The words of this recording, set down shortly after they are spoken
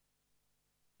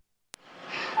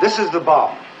This is the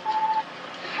bomb.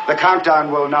 The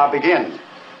countdown will now begin.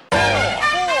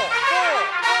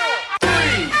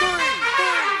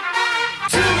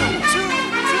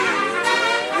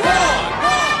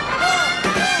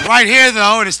 Right here,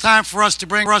 though, it is time for us to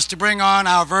bring on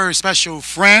our very special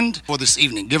friend for this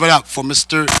evening. Give it up for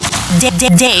Mr.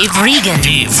 Dave Regan.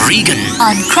 Dave Regan.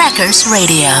 On Crackers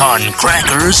Radio. On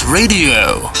Crackers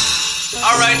Radio.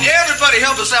 All right, everybody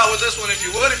help us out with this one if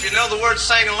you would. If you know the words,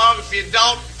 sing along. If you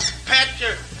don't, pat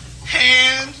your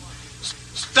hands,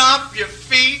 stomp your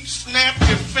feet, snap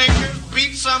your fingers,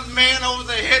 beat some man over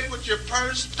the head with your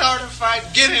purse, start a fight,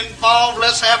 get involved,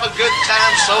 let's have a good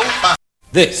time, so fun.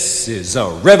 This is a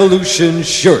Revolution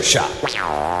Sure Shot.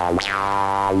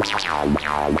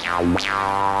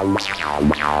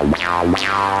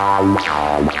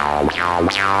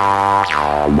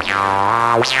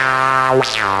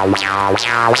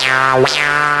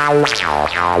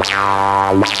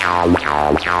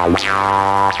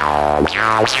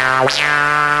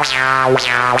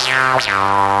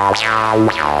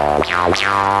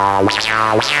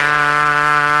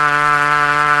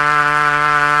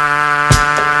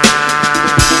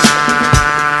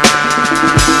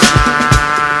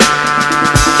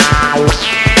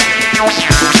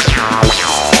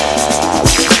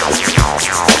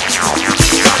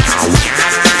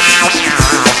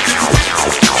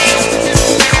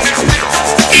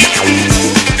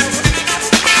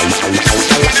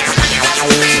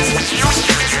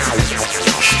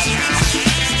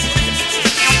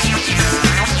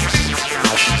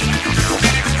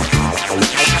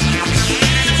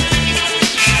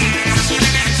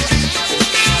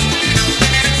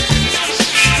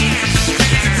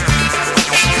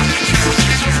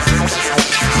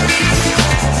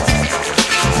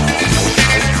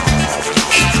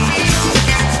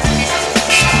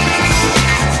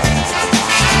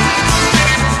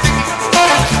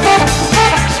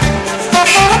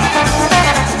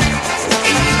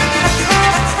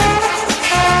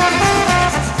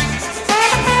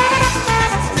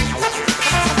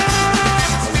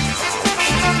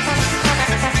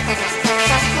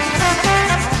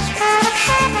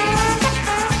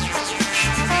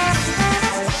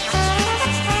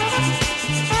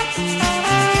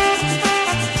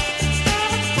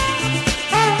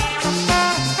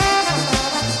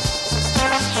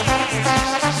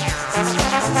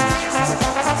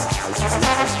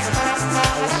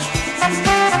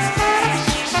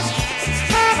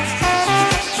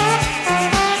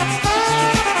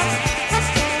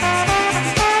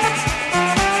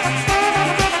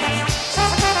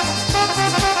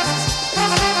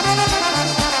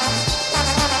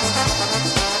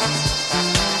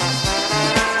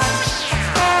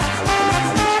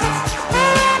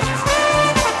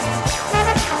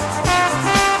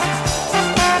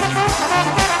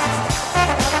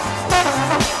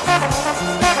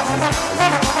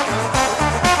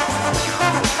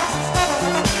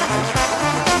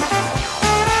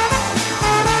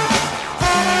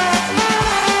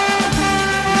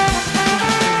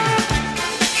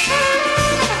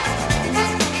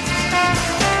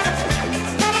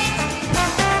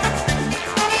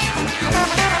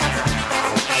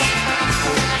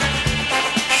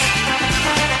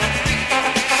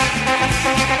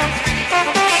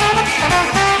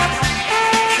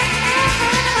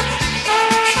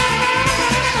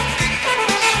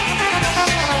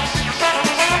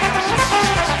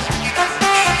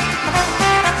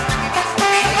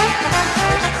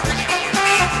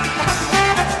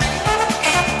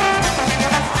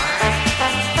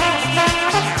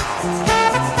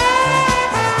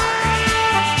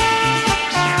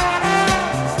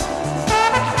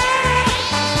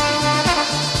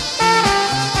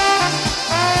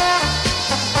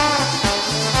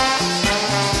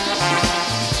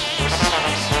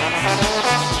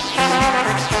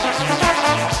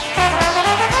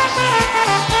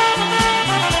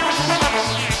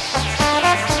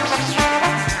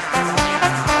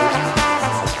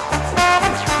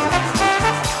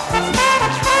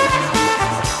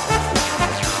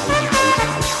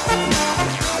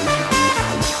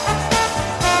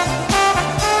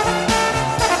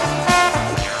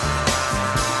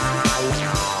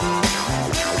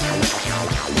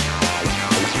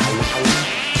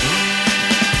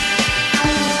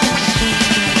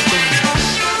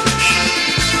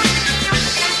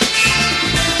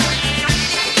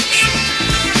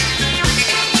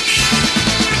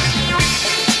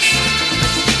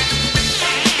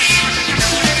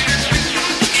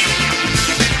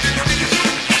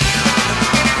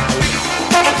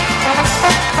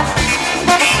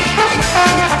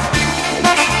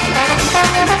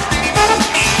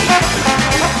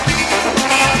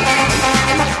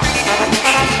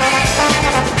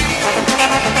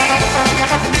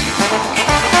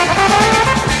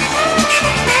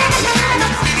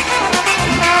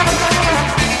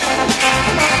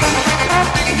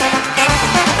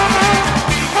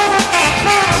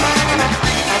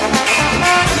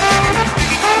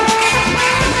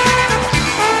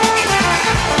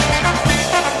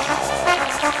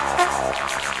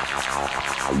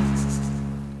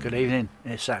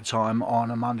 It's that time on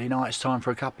a Monday night. It's time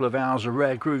for a couple of hours of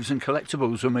rare grooves and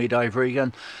collectibles with me, Dave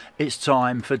Regan. It's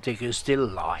time for Digger's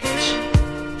Delight.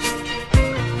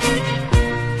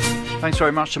 Thanks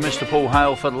very much to Mr. Paul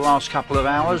Hale for the last couple of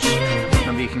hours.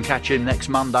 Remember, you can catch him next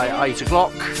Monday at 8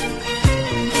 o'clock.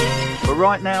 But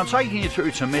right now, taking you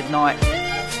through to midnight,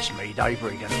 it's me, Dave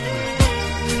Regan.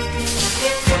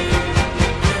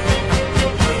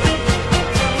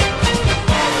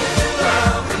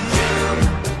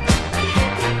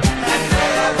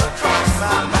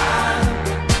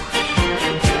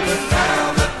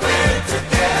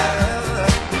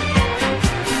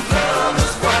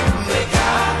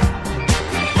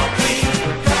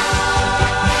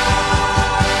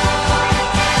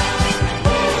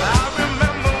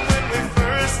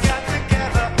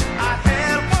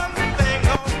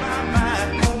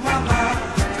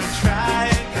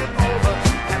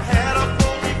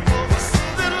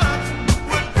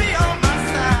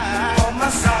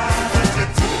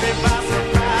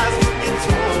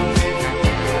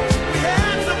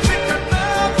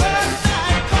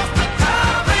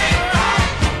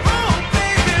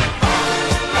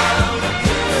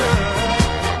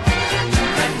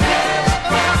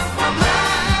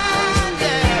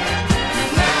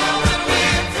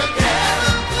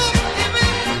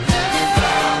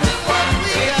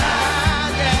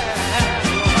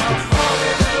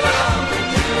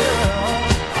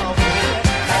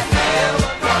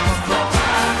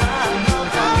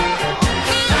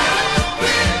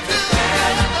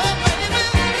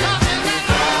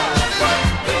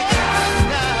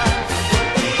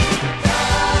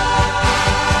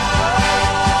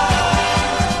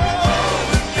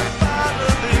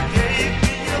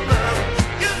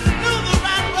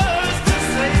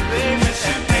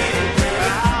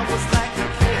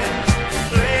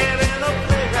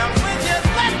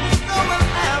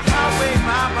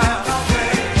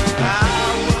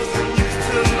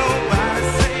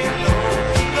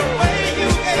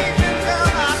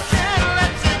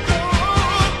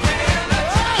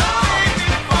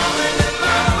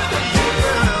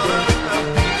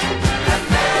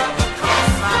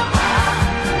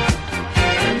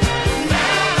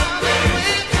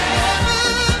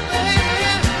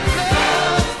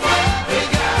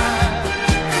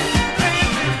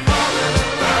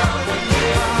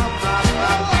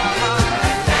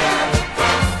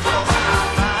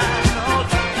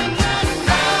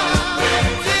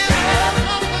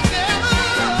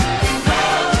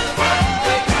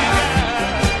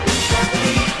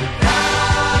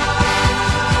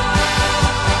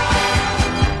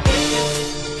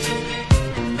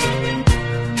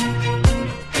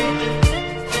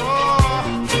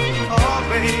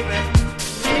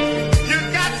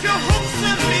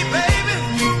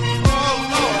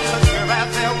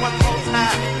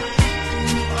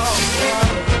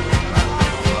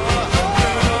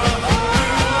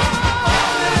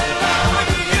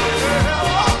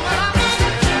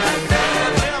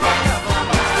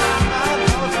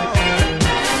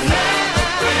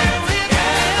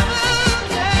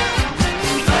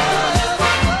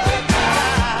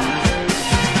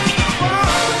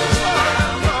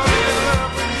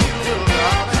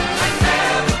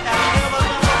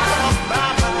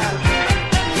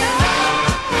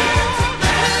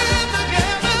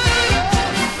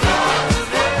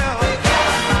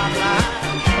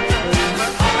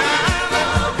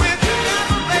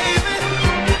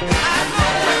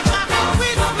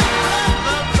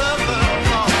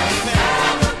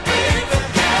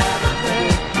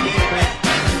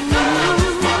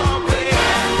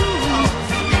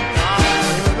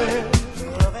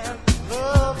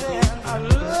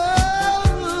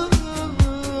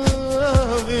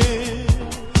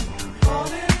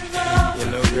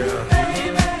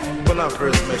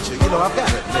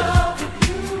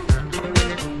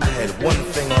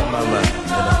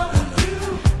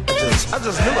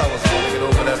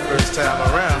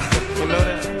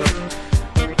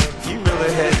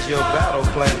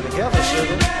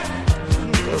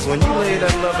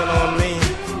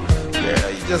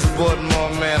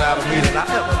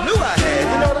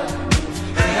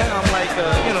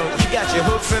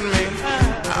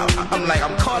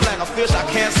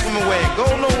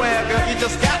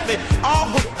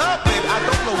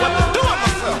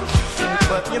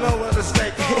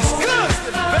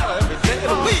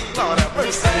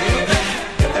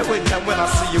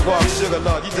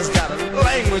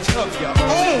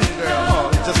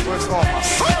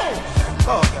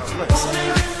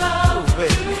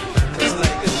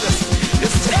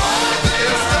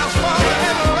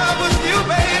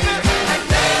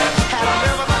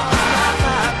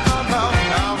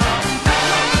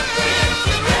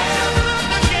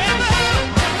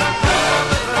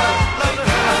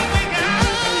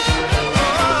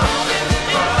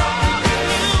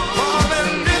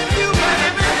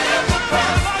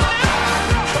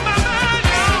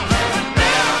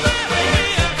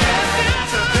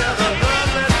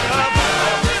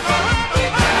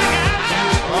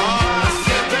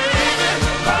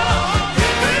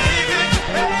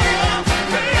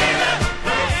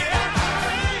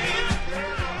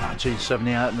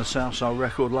 1978 on the Southside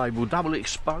record label, Double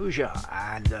Exposure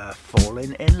and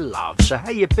Falling in Love. So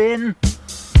how you been?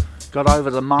 Got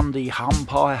over the Monday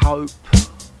hump, I hope.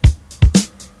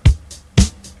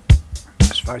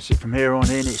 Let's face it, from here on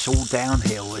in it's all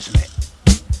downhill, isn't it?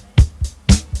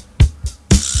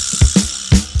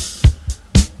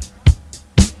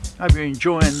 Hope you're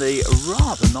enjoying the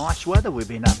rather nice weather we've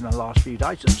been having the last few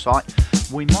days. Looks like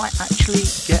we might actually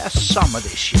get a summer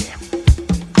this year.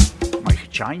 Make a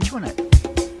change, wouldn't it?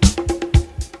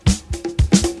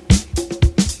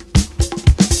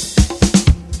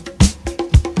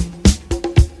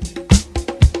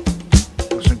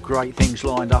 Got some great things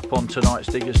lined up on tonight's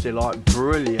Digger's Delight.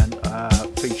 Brilliant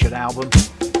featured album.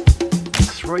 And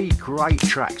 3 great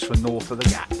tracks for North of the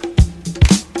Gap.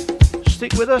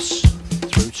 Stick with us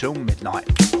through till midnight.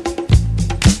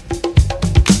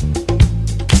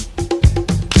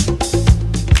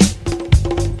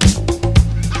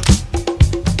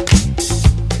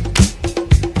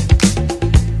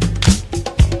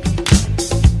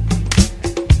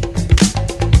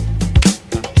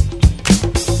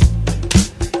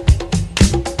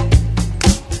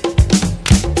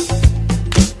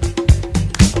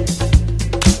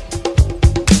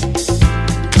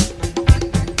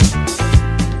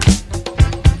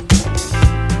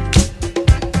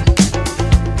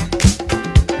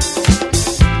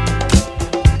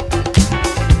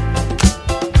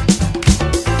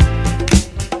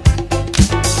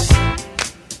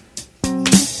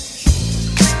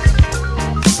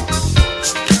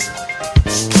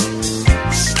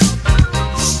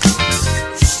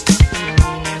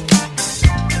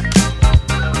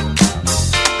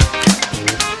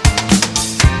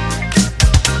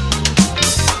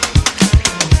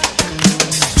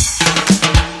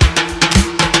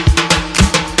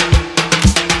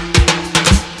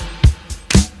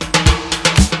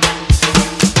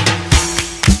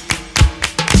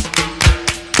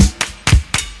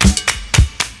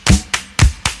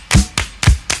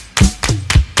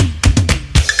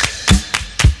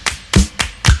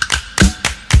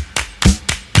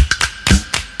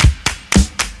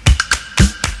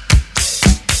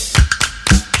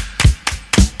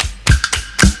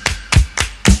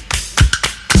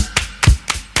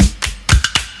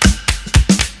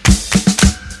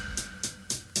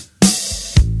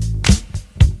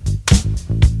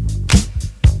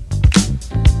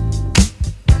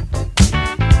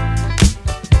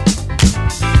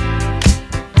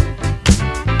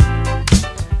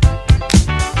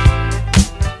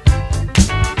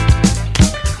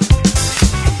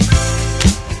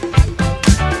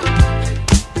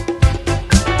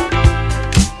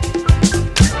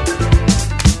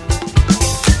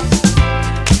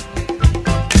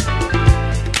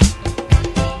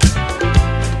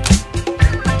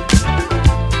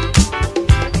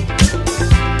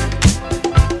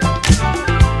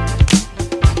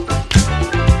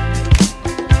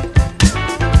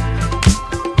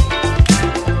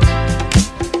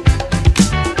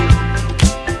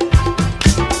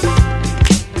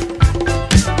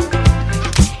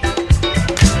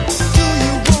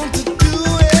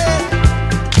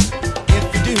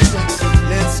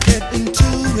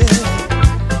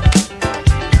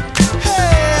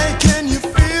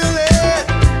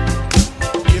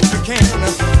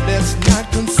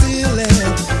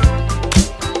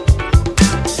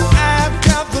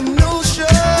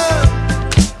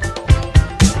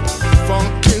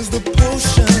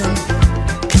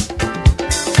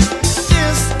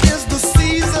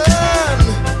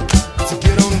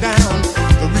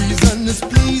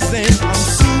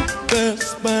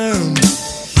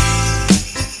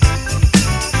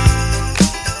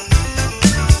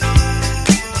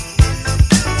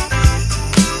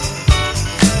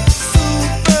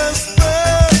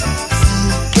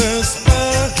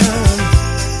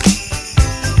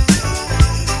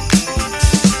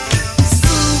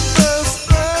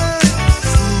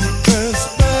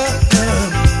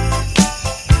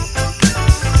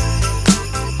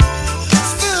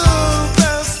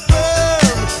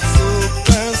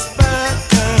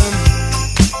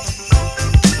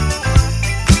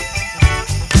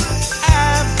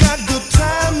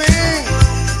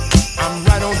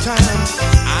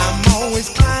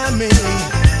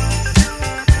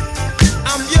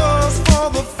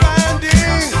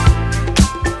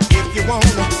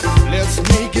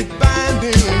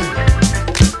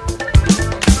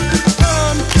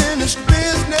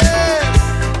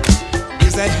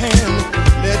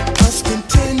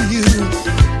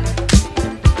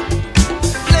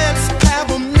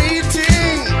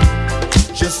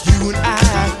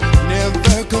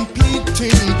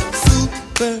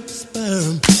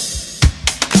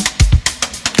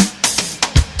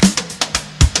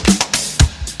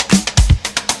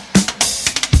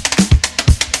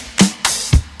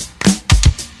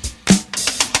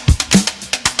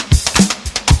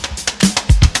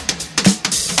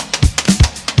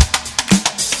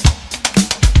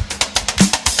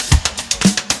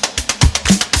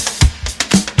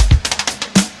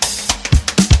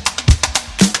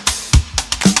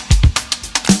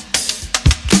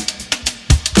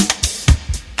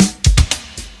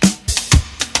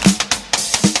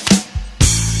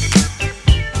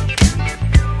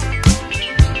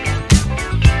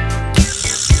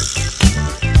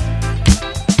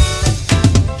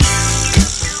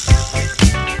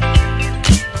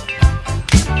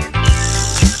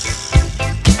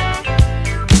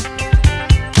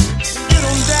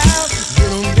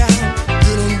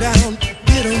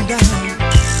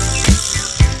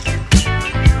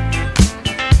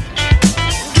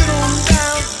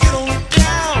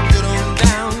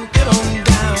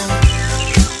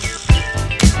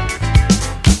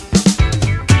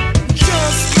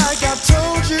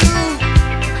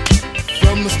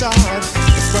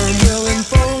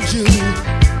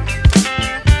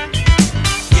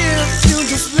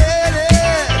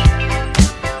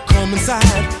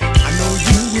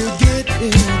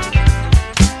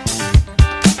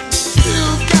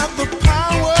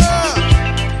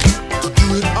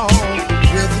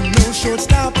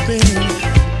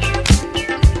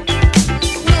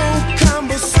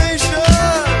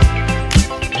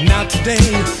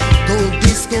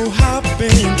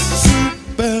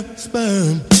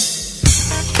 sperm.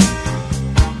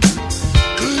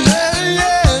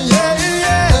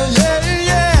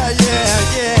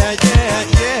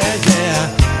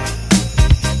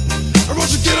 I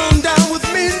want you to get on down with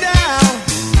me now.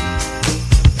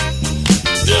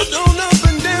 Get on up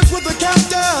and dance with the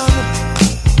captain.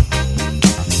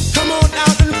 Come on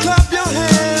out and clap your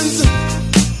hands.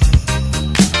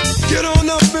 Get on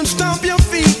up and stomp your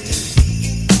feet.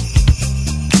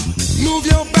 Move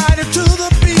your body to the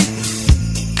beat.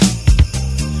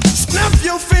 Snap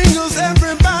your fingers,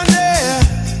 everybody.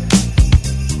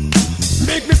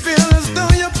 Make me feel as though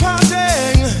you're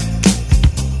partying.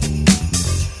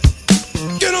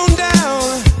 Get on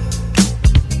down.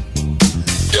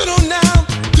 Get on down.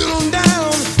 Get on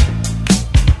down.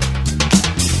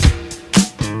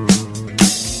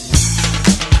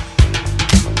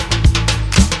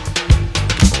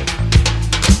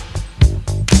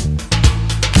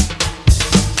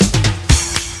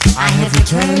 I have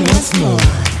returned once more.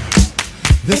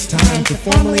 This time to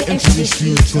formally introduce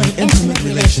you to an intimate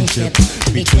relationship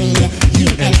between you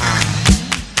and I,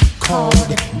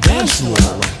 called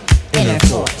sensual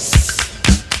intercourse.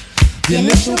 The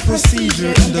initial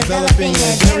procedure in developing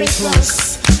a very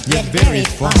close, yet very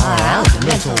far out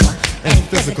mental and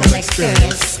physical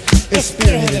experience is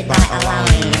spearheaded by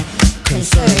allowing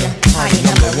concerned party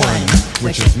number one,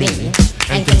 which is me,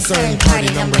 and concerned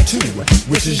party number two,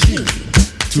 which is you,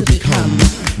 to become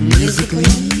musically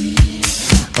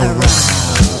aroused.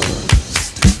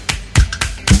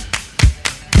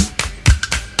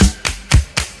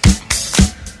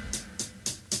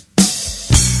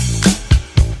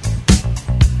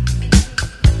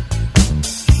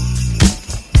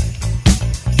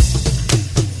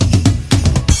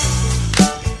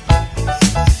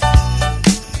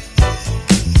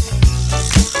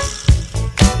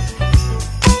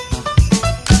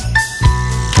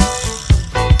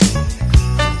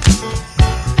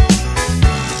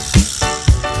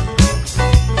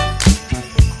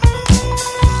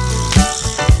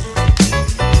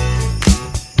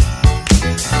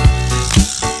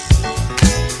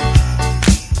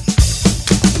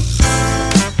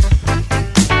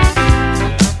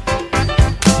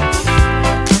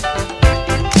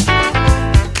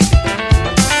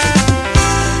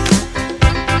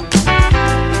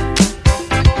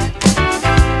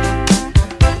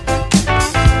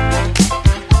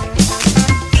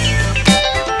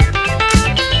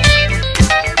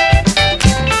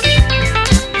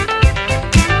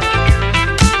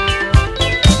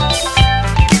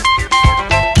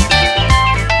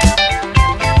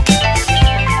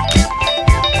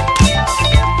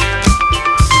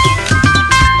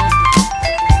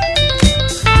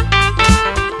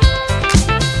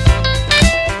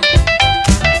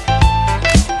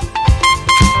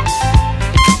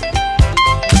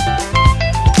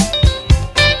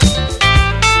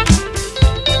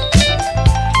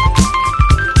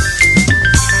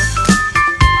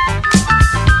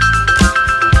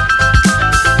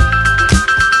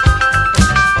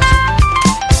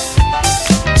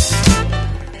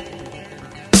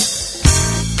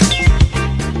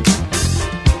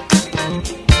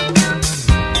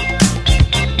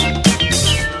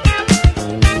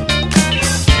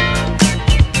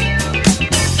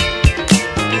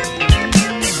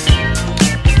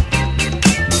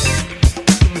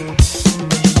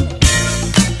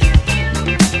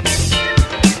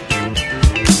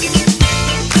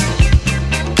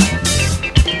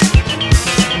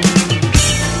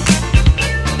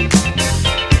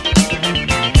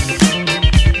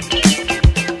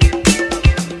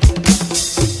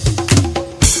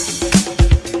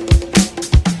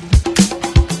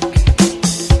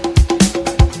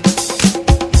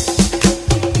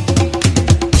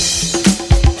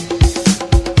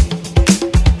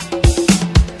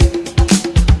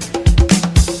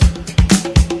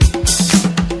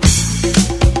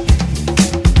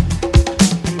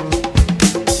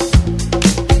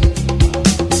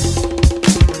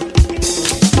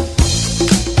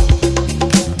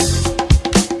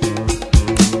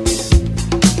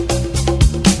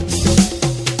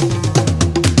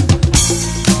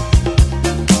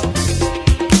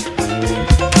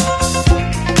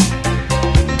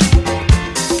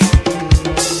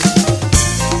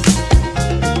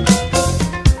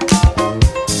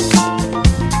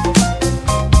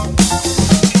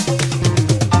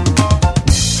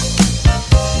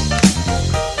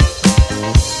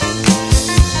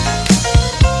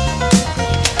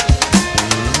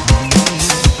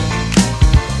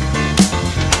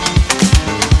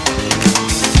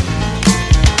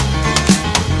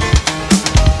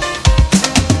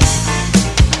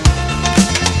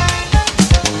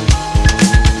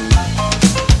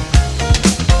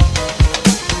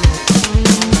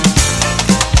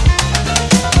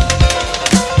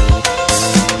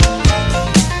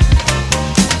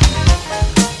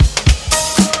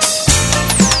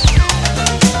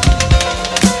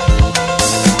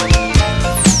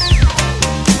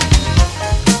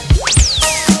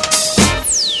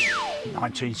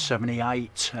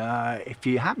 1978. If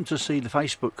you happen to see the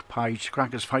Facebook page,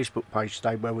 Crackers Facebook page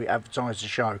today, where we advertise the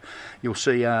show, you'll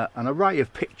see an array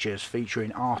of pictures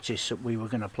featuring artists that we were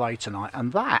going to play tonight,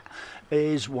 and that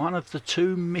is one of the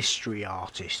two mystery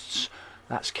artists.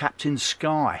 That's Captain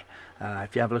Sky.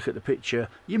 If you have a look at the picture,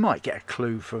 you might get a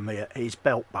clue from his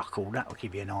belt buckle. That will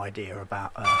give you an idea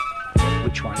about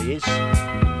which one he is.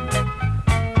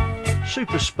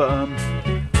 Super Sperm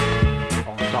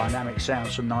on Dynamic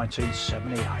Sounds from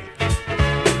 1978.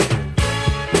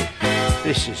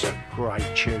 This is a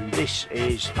great tune. This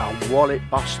is a Wallet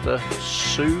Buster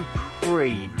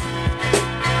Supreme.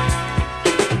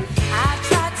 I've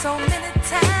tried so many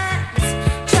times,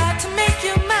 tried to make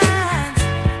you mine.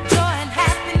 Joy and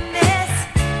happiness,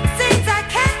 things I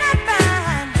cannot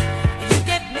find. You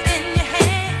get me in your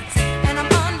hands, and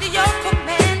I'm under your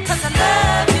command. 'Cause I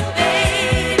love you,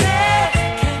 baby.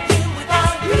 Can't do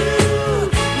without you.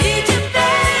 Need you,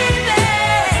 baby.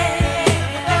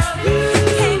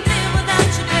 Can't live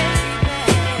without you, baby.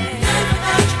 Live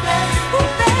without you, baby.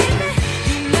 Ooh, baby,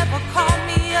 you never call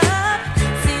me up.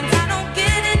 Seems I don't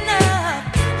get enough.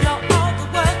 You're all the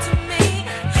world to me.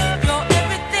 You're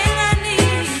everything I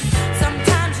need.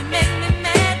 Sometimes you make me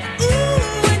mad.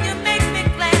 Ooh, and you make me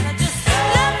glad. I just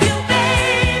love you,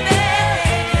 baby.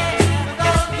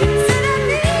 Said I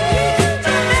need you,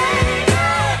 baby.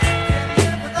 Can't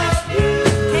live without you,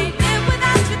 baby. Can't live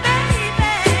without you, baby.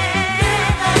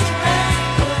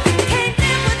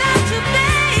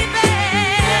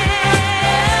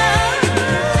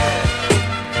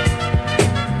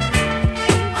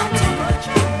 I'm too much,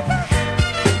 baby.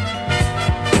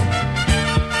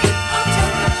 I'm too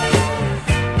much,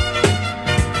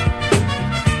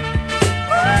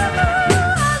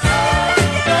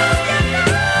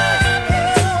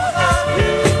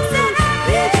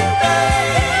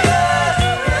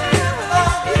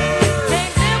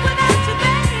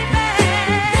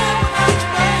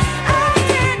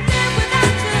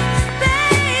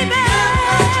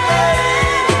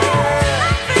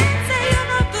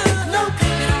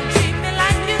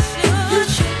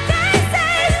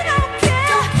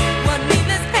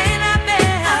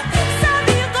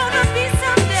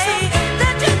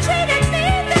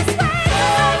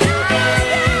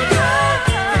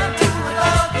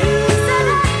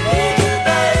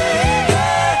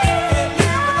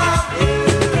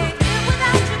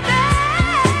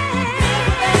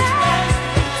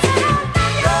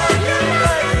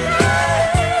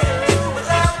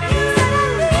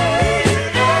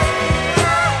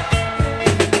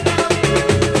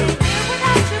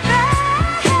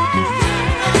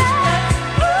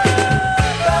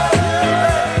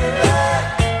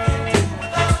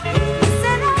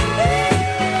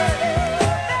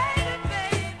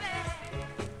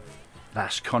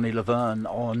 That's Connie Laverne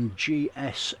on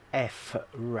GSF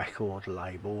record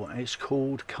label. It's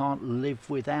called Can't Live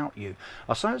Without You.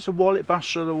 I say it's a Wallet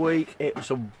Buster of the Week.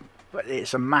 It's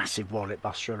a massive Wallet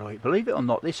Buster of the Week. Believe it or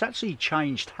not, this actually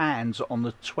changed hands on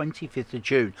the 25th of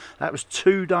June. That was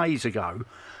 2 days ago.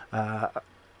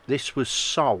 This was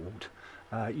sold.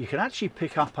 You can actually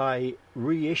pick up a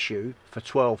reissue for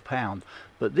 £12,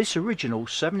 but this original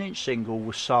 7-inch single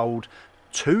was sold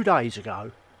 2 days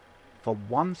ago for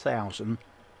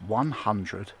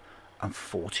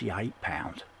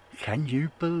 £1,148. Can you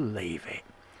believe it?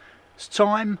 It's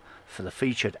time for the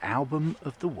featured album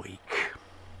of the week.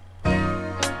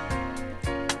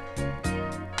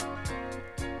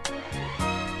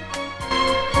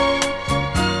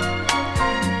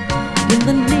 In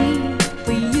the need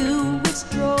for you is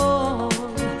strong,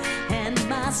 and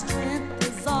my strength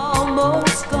is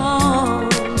almost gone,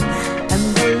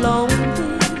 and the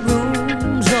lonely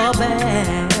rooms are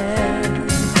bad.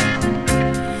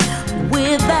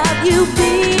 Without you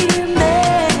being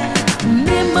there,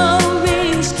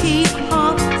 memories keep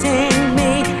haunting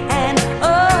me, and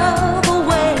all the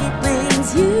way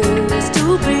things used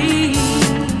to be.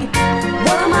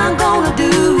 What am I gonna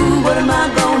do? What am I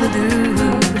gonna do?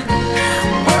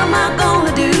 What am I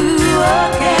gonna do?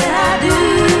 What can I do?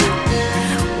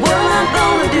 What am I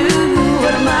gonna do?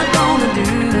 What am I gonna do?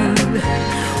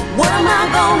 What am I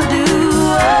gonna do?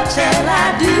 What shall I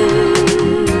do?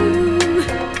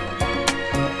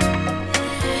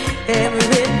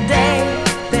 Every day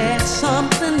there's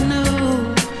something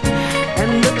new,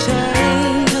 and the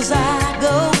changes I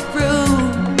go through,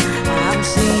 I'm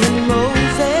seeing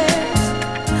roses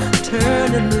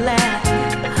turning black.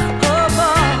 Oh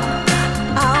boy,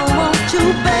 I want you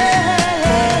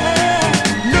back.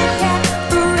 Look at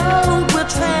the road we're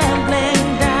traveling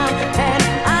down, and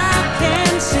I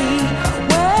can see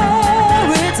where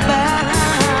it's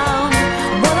bound.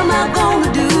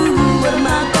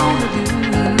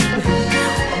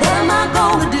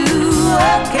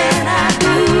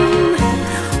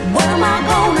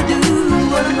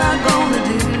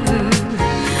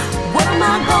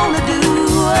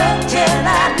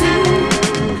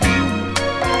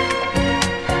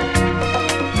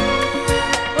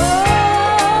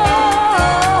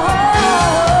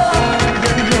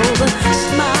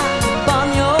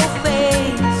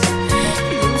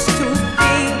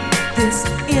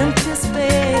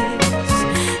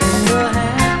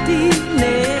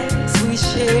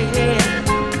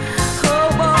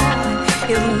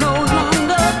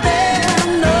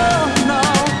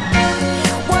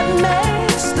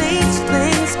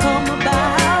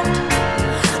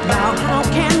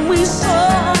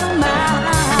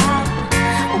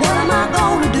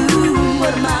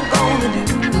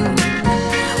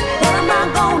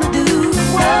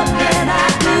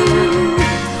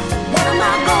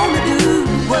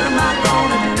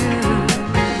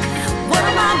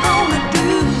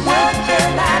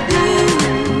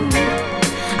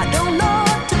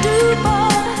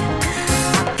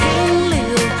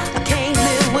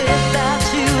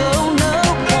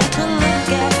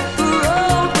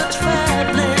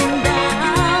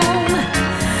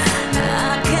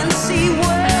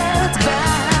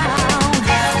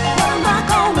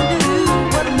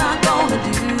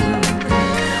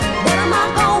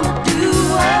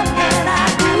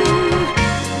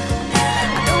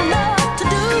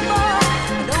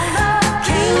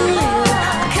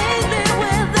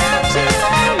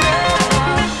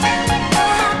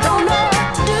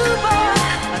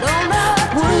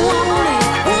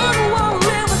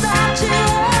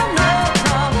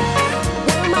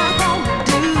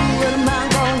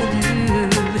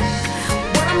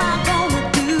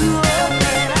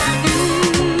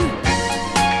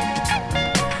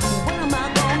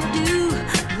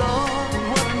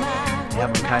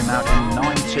 came out in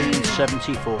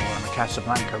 1974 on the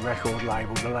Casablanca record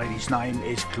label. The lady's name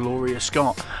is Gloria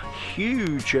Scott.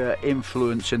 Huge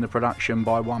influence in the production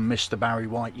by one Mr. Barry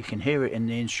White. You can hear it in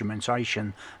the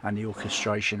instrumentation and the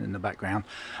orchestration in the background.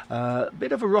 A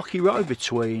bit of a rocky road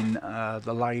between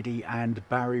the lady and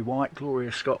Barry White.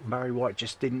 Gloria Scott and Barry White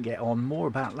just didn't get on. More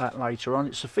about that later on.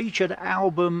 It's the featured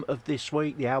album of this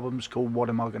week. The album's called What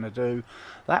Am I Gonna Do?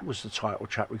 That was the title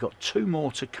track. We've got two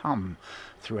more to come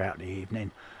throughout the evening,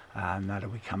 and that'll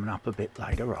be coming up a bit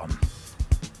later on.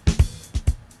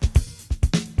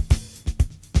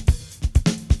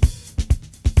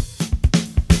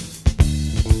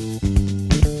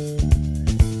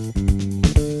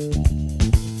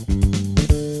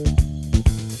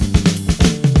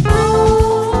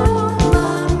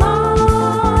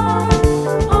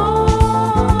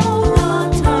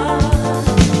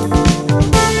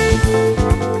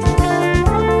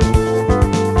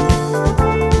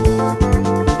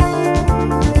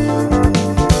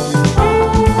 Oh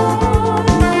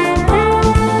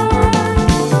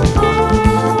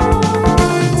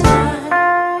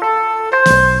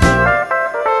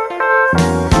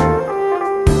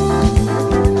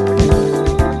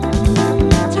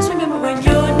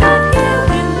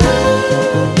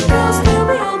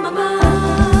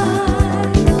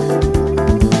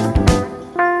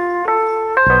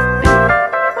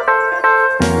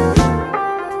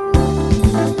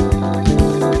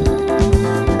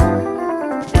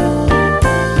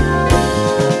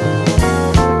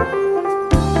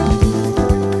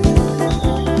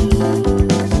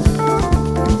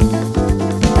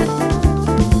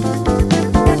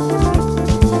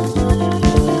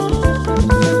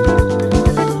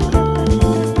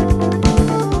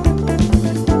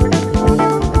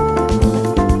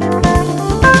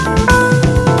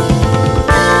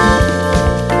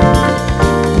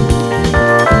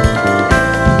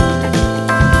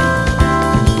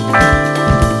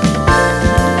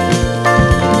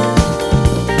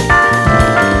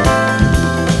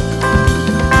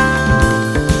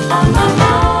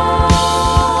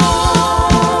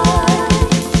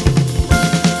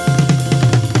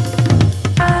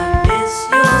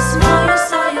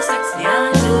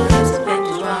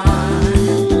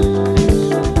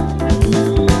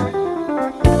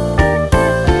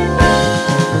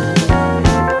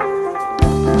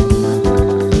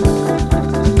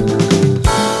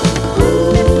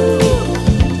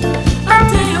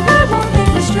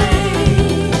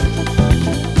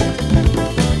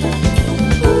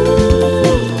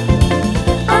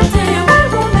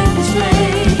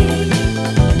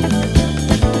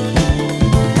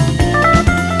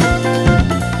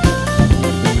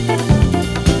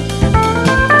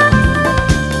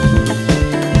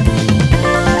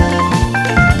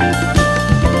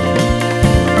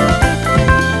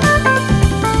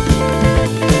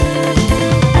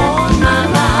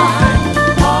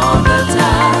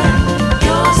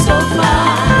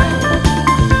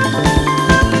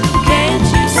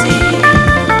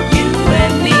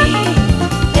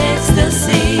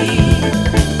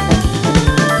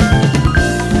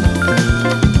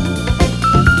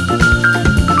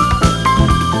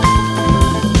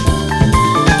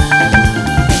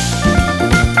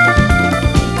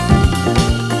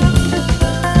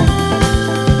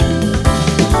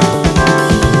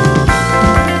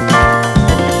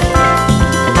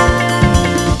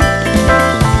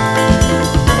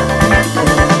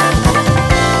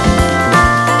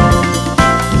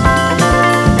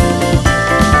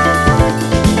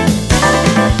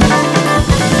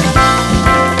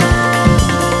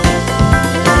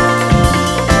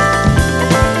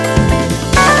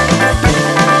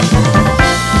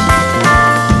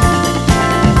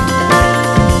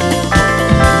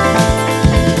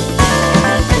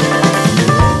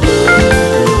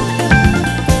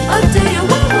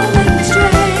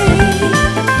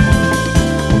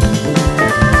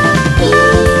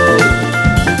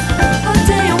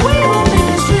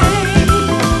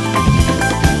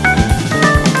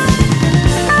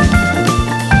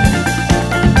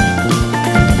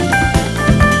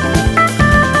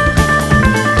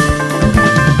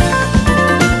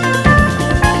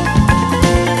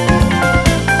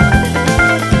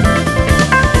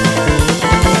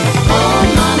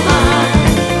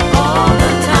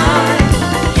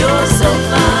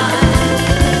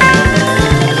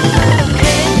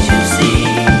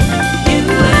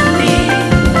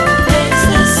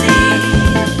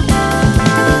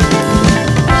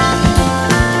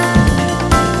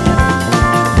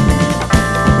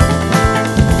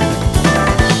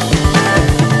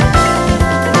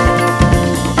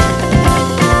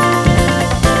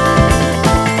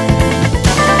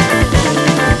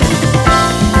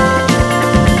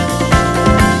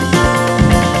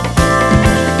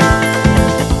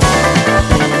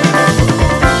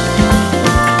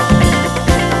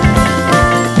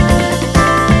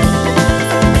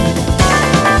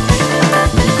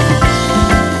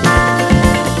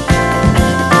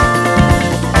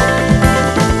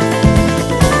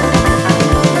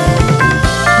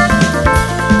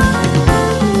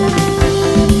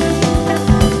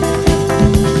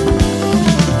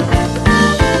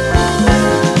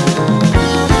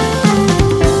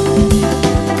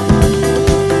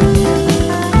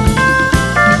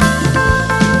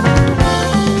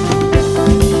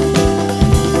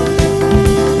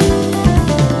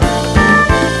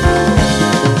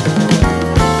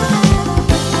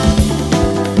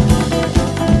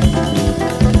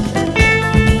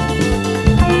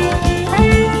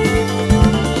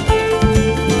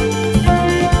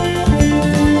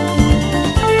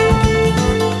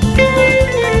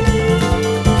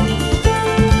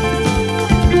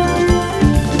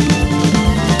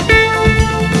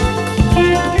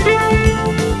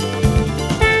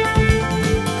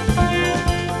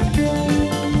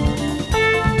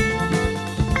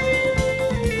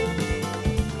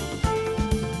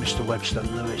Webster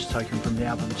Lewis, taken from the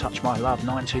album Touch My Love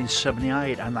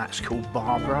 1978, and that's called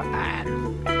Barbara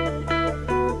Ann.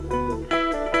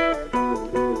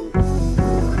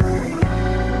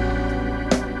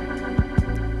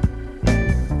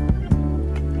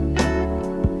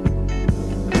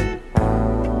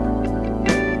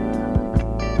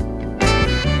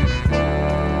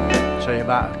 Tell you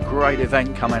about a great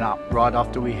event coming up right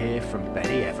after we hear from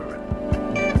Betty Everett.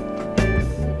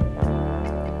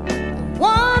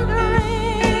 Wondering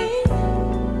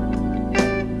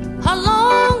how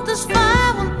long this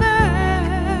fire will burn.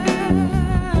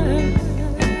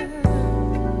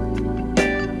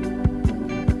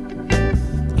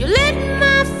 You lit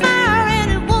my fire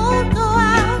and it won't go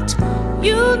out.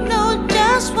 You know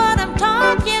just what I'm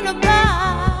talking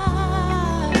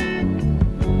about.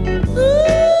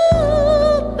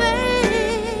 Ooh,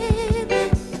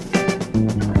 baby,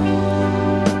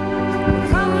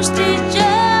 promised each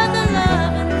other.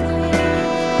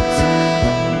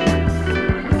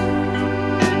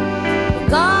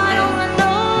 God only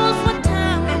knows what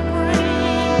time will bring.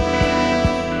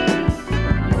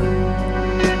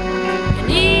 And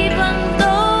even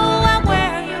though I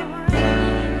wear your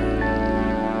ring,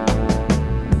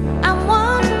 I'm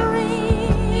wondering,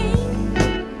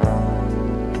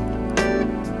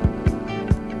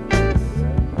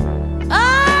 I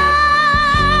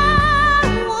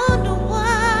wonder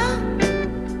why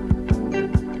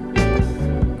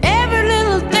every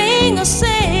little thing I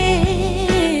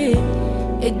say,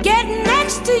 get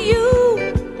next to you,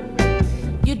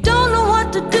 you don't know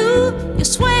what to do. You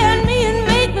swear at me and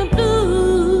make me blue.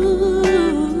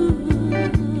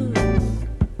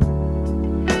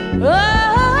 Oh,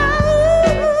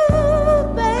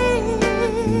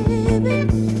 baby,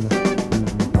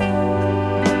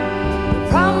 we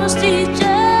promised each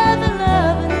other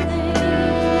loving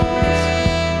things,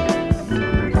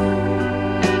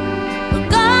 but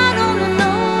God only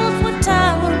knows what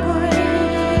time will bring.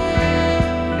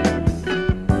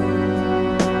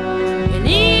 And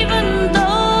even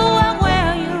though I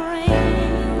wear your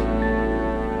ring,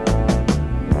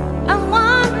 I'm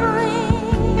wondering,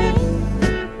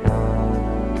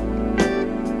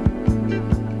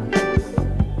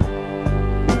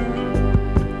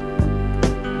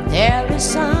 there is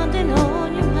something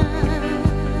on your mind.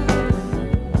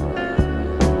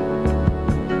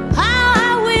 How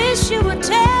I wish you would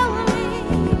tell me,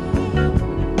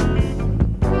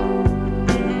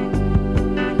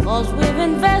 'cause we've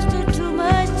invested too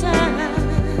much time.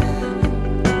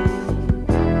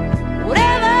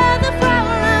 Whatever the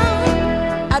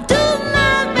problem, I do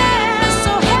my best,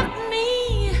 so help me.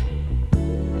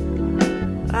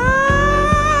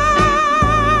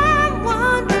 I'm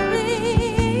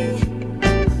wondering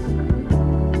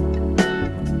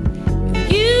if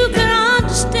you can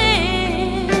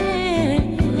understand.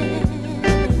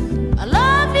 I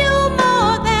love you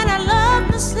more than I love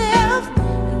myself.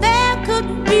 There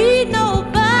couldn't be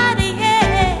nobody else.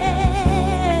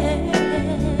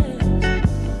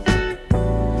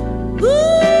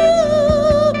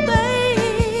 Ooh,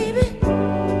 baby,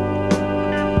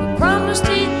 we promised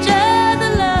each other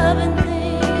loving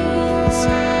things,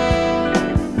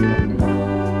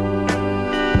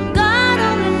 but God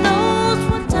only knows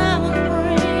what time will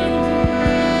bring.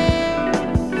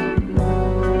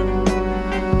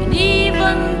 And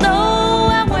even though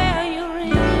I wear your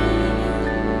ring,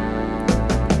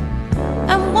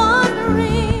 I'm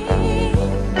wondering,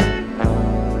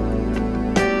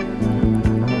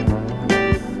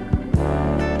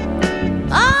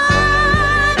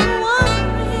 I'm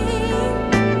wondering,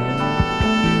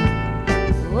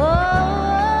 oh,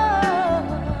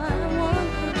 I'm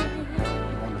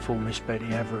wondering. Wonderful Miss Betty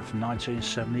Everett from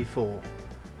 1974.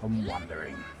 I'm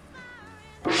wondering.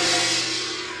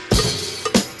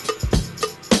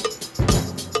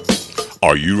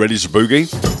 Are you ready to boogie?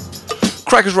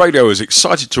 Crackers Radio is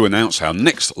excited to announce our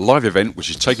next live event, which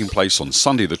is taking place on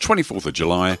Sunday the 24th of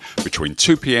July between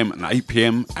 2 p.m. and 8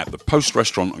 p.m. at the Post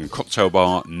Restaurant and Cocktail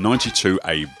Bar,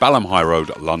 92A Balham High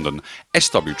Road, London,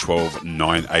 SW12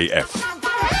 9AF.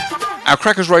 Our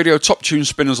Crackers Radio top tune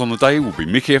spinners on the day will be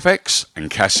Mickey FX and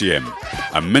Cassie M,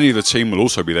 and many of the team will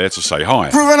also be there to say hi.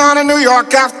 Proving on a New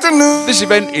York afternoon. This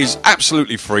event is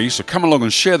absolutely free, so come along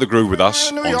and share the groove with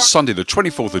us on Sunday the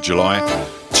 24th of July,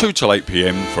 2 till 8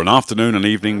 p.m. for an afternoon and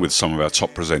evening with some of our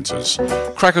top presenters.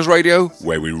 Crackers Radio,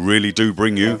 where we really do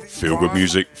bring you feel-good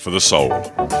music for the soul.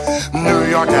 New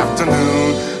York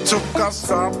afternoon took us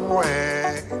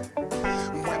subway.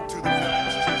 Went to the...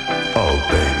 Oh,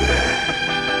 baby.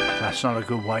 That's not a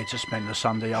good way to spend a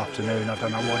Sunday afternoon. I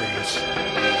don't know what it is.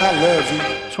 I love you.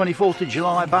 24th of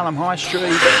July, Balham High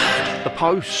Street, The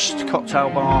Post Cocktail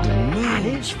Bar, and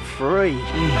it's free.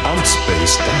 I'm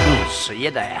spaced out. See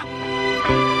you there.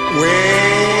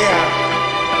 Way out.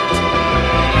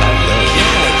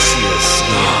 Galaxy of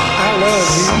skin. I love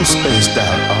you. I'm spaced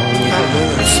out. Oh, I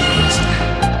love spaced out.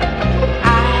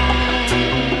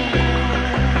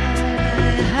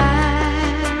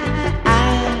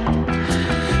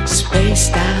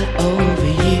 Spaced out over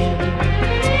you.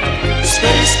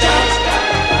 Spaced out.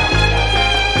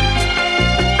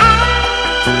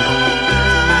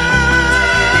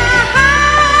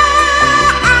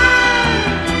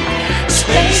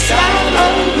 Spaced out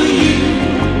over you.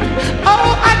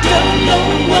 Oh, I don't know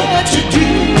what to do.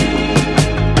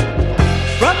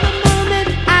 From the moment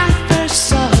I first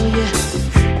saw you,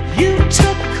 you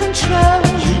took control.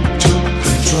 You took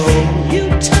control. You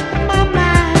took my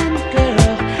mind,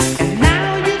 girl, and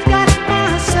now you've got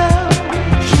my soul.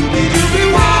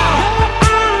 Your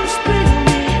arms thrill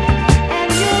me, and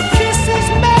your kisses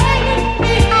make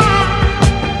me high.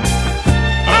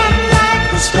 I'm like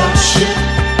a starship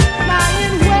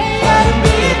flying way up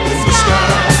in the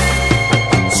sky.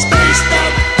 Spaced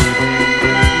out,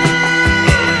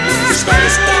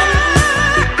 spaced out,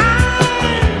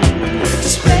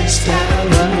 spaced out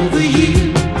over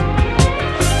you.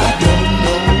 I don't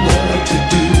know what to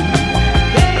do.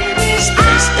 Baby,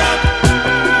 spaced out,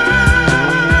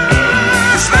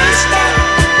 spaced out,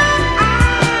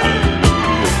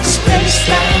 spaced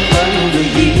out over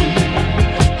you.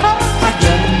 Oh, I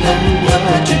don't know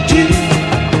what to do.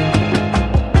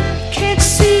 Can't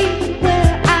see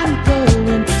where I'm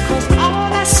going, 'cause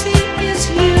all I see is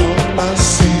you. All I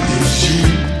see is you.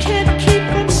 Can't keep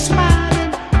from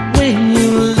smiling when you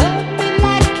love me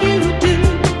like you do.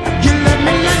 You love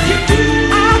me like you do.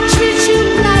 I'll treat you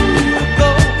like you go.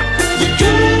 You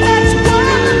do, that's what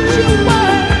you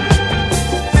were.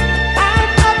 I'm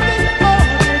up in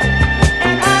orbit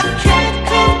and I can't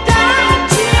come down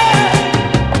to earth.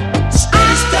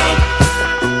 Spaced out,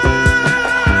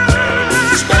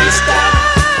 spaced out,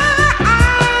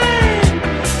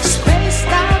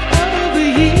 spaced out over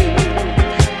you.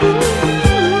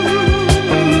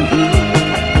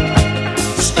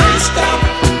 Spaced out,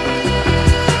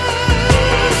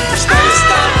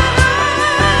 spaced out,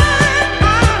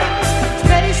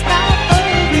 spaced out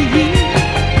over you.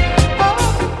 Oh,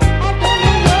 I don't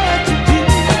know what to do.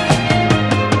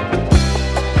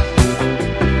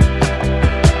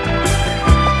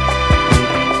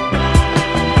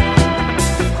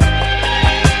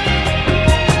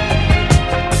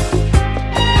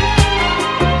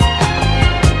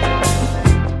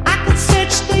 I could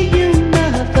search the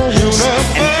universe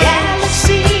and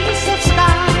galaxies of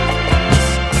stars,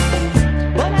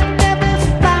 but I never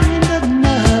find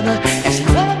another as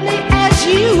lovely as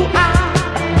you are.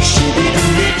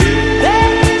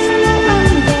 There is no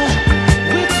other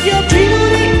with your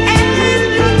beauty and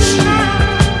your charm.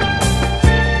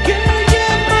 Girl,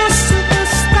 you're my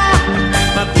superstar,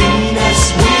 my Venus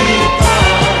Williams.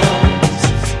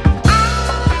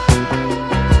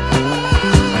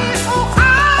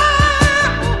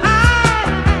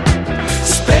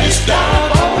 Spaced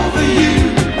out over you.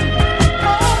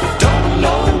 Don't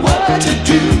know what to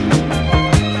do.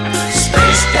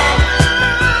 Spaced out.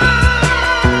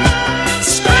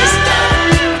 Spaced out.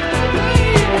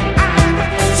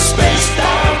 Spaced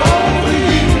out over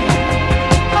you.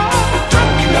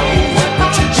 Don't know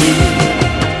what to do.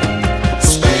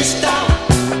 Spaced out.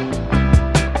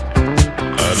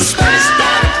 Spaced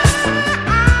out.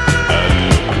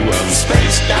 I'm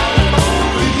spaced out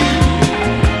over you.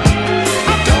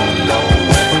 I don't know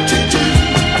what to do.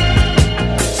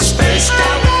 Spaced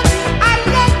out. I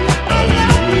love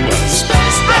you. I'm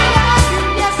spaced out.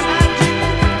 Yes, I do.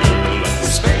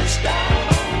 Spaced out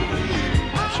over you.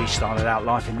 She started out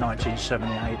life in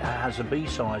 1978 as a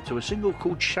B-side to a single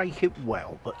called Shake It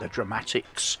Well, but the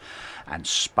Dramatics and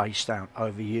Spaced Out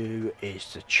Over You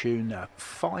is the tune that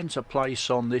finds a place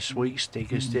on this week's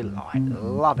Digger's Delight.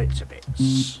 Love it to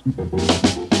bits.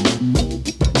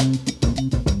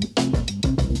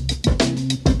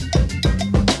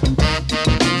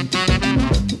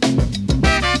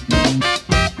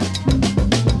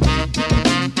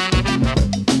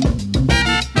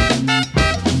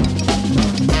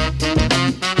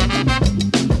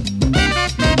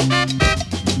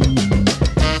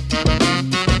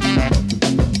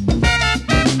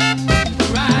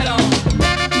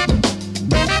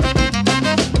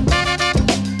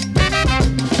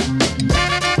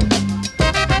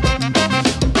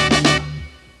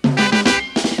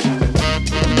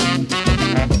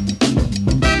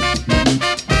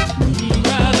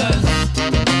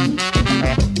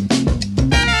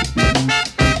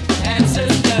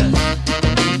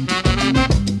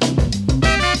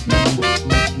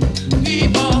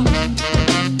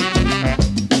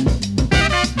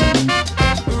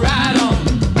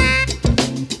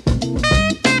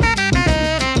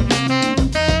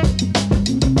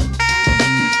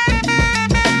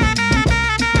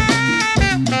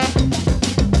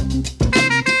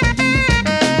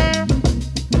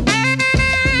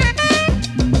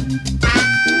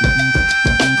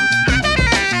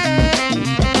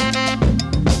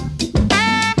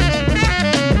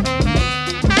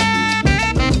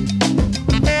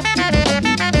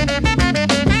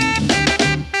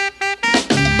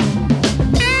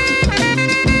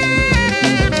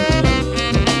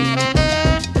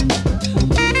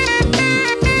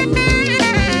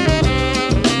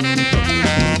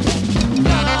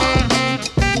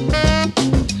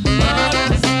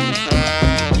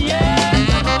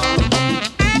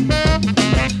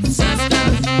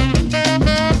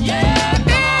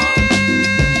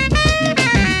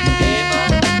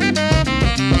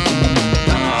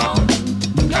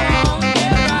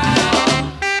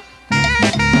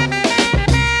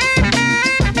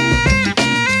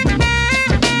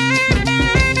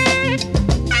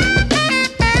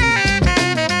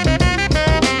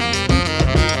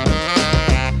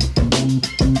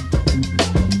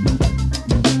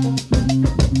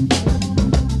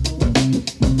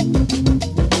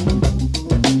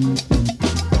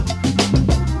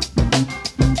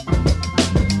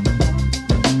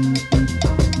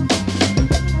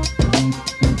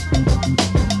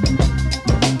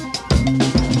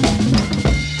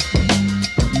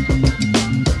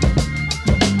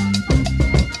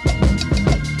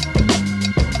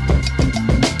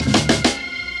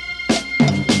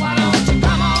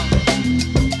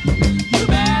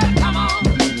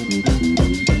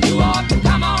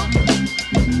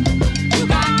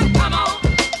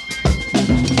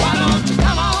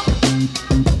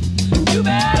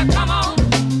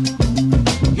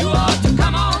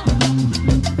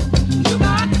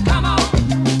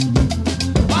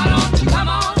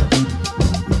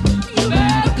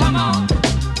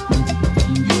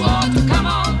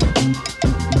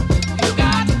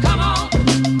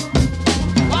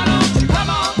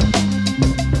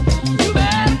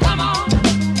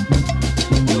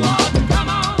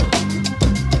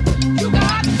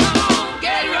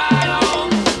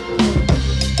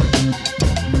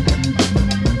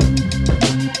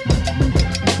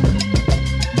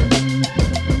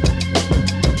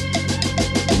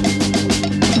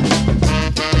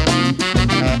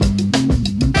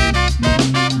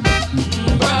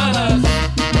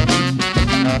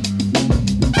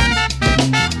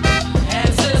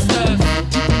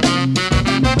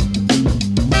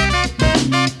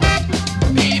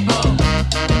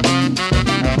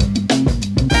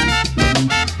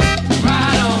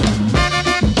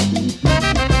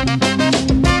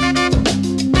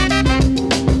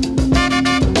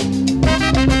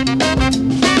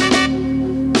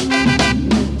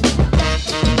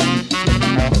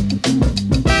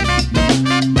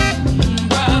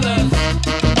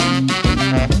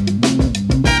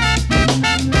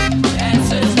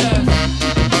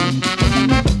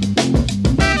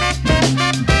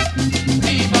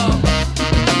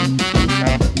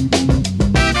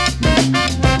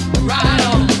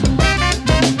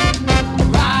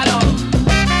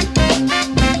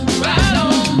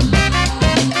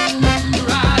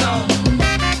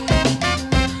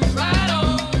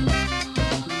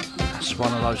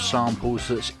 samples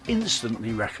that's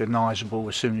instantly recognisable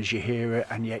as soon as you hear it,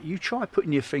 and yet you try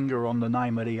putting your finger on the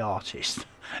name of the artist.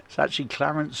 It's actually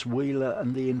Clarence Wheeler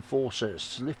and the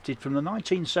Enforcers, lifted from the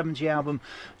 1970 album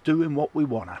Doing What We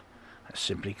Wanna. That's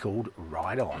simply called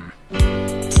Ride On.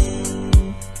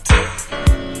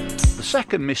 The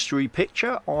second mystery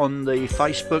picture on the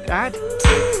Facebook ad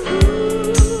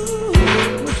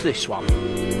was this one.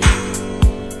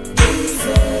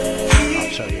 I'll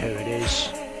tell you who it is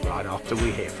right after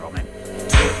we hear from him.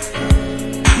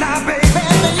 Now, baby,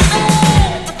 baby.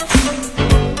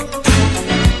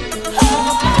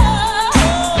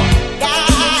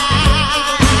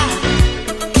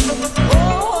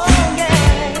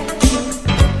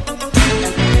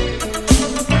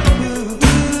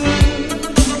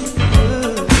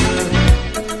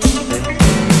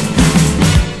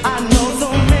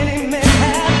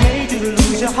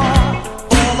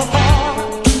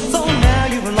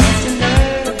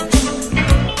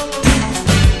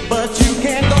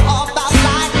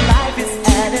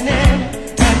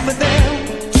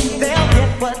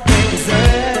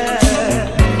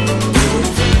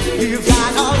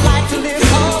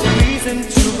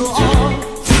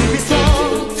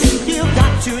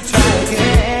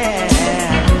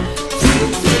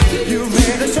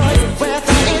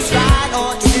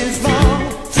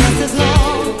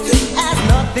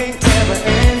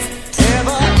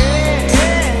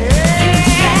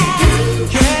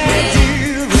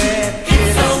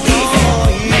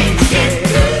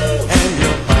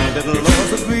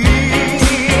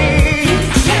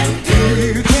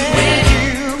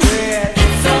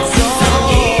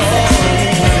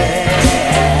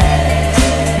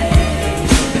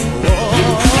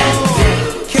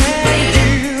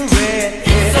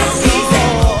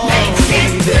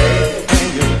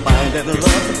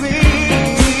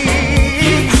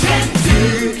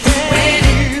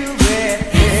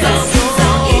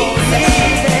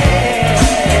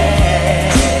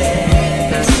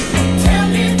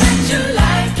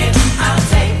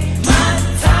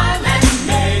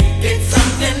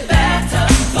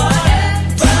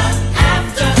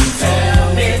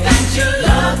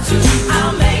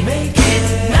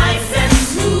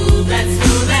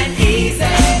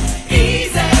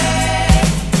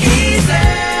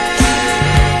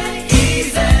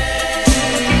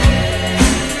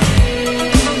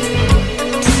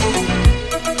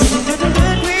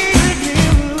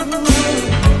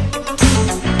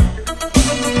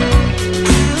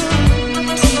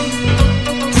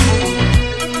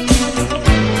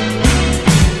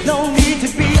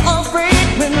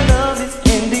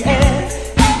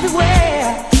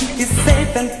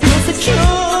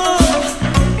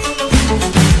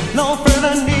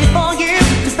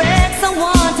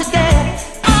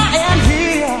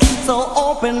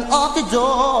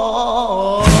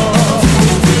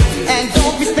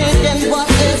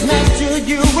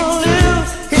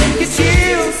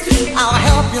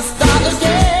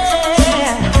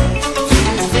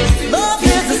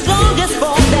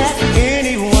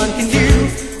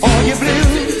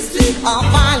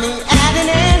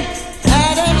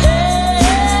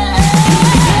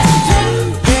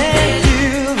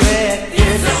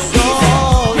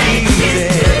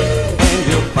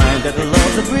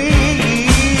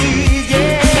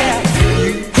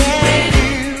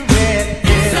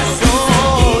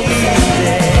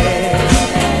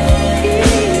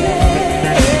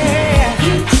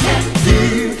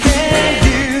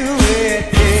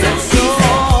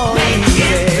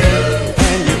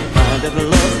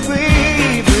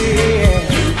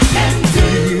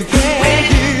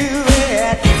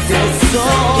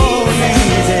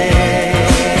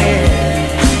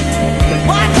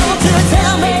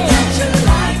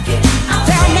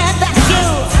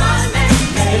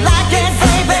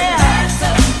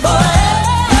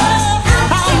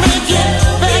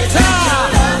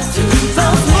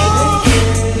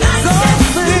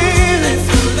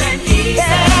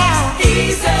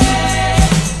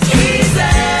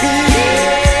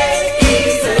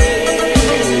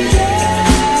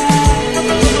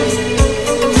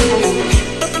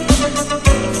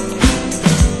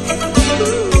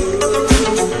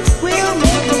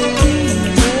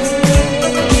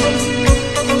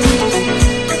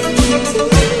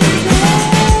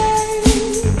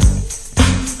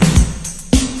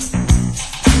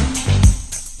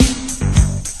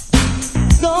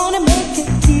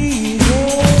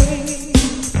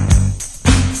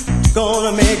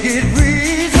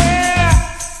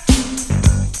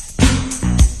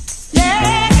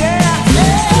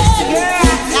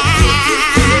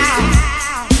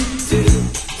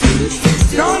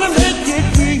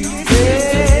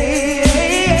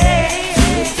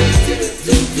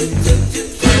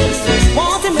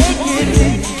 Want to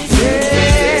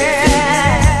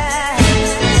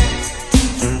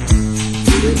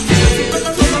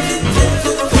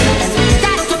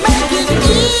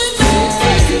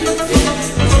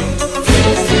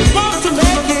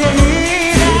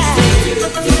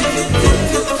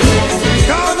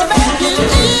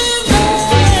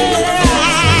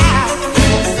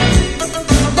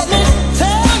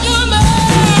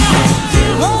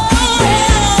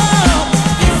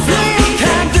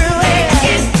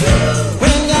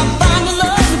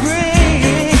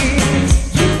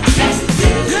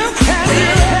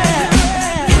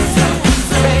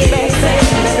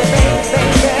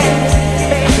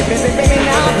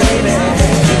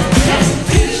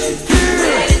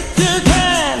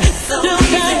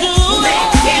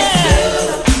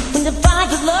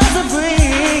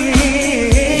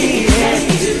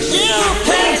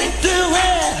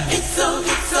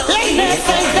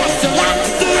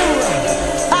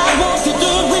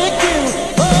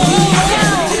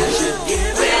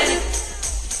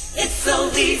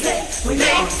easy. We make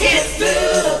it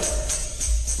good.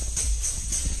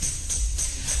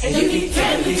 And you need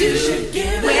time to do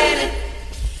when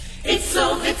it's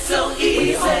so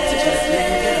easy.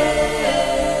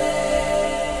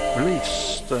 Released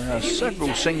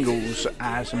several singles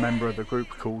as a member of the group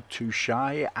called Touche,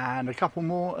 and a couple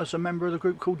more as a member of the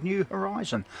group called New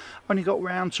Horizon. Only got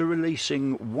round to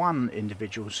releasing one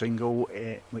individual single,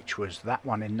 which was that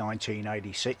one in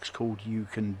 1986 called You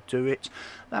Can Do It.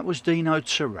 That was Dino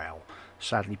Terrell.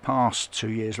 Sadly passed 2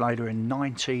 years later in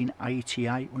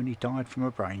 1988 when he died from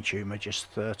a brain tumour, just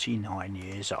 39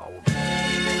 years old.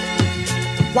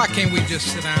 Why can't we just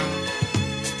sit down,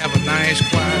 have a nice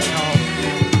quiet talk,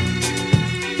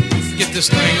 get this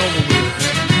thing over with?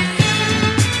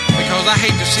 Because I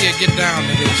hate to see it get down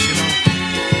to this, you know.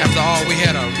 After all, we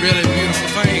had a really beautiful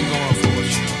thing going for us,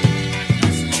 you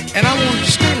know. And I want it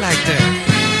to stay like that,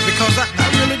 because I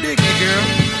really dig you, girl.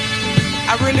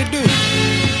 I really do.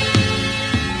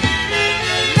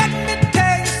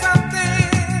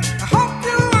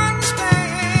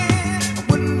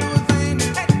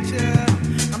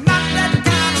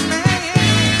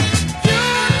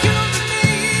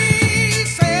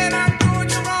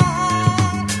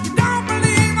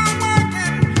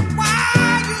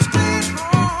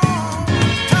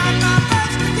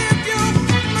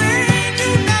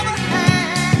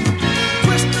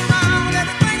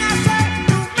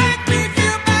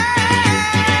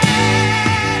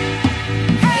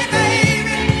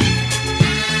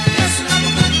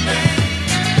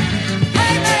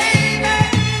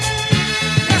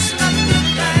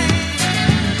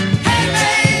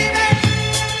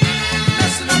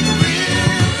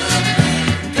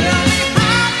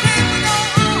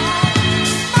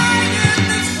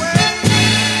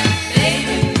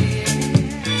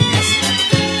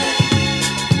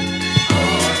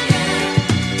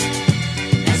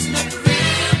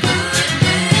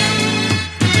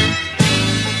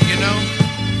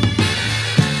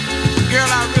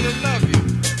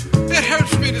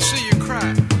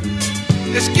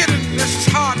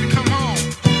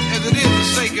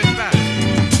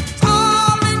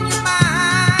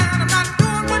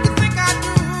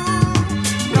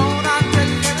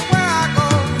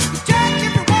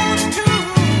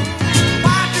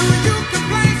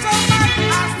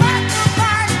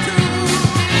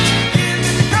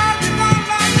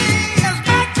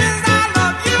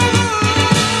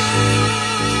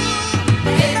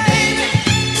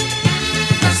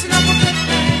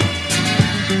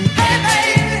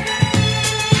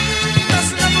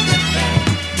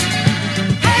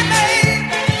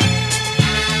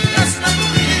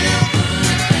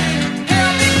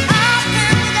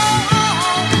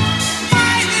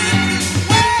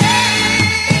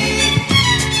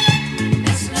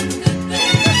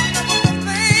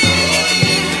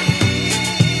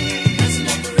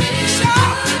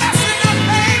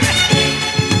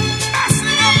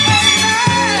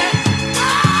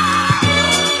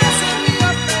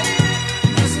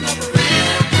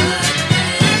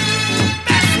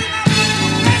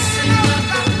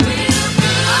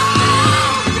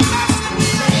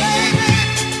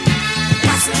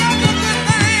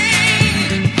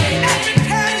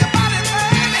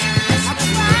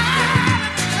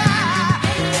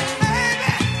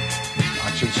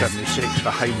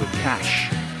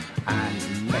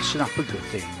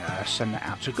 Send that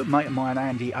out to a good mate of mine,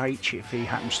 Andy H, if he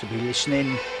happens to be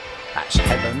listening. That's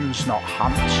Heavens, not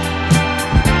Hunt.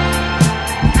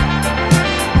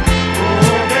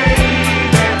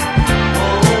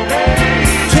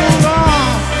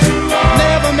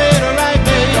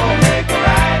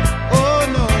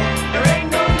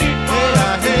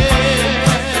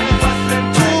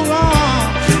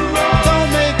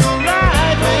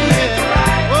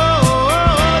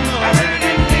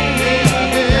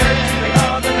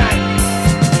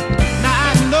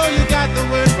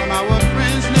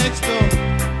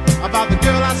 About the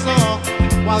girl I saw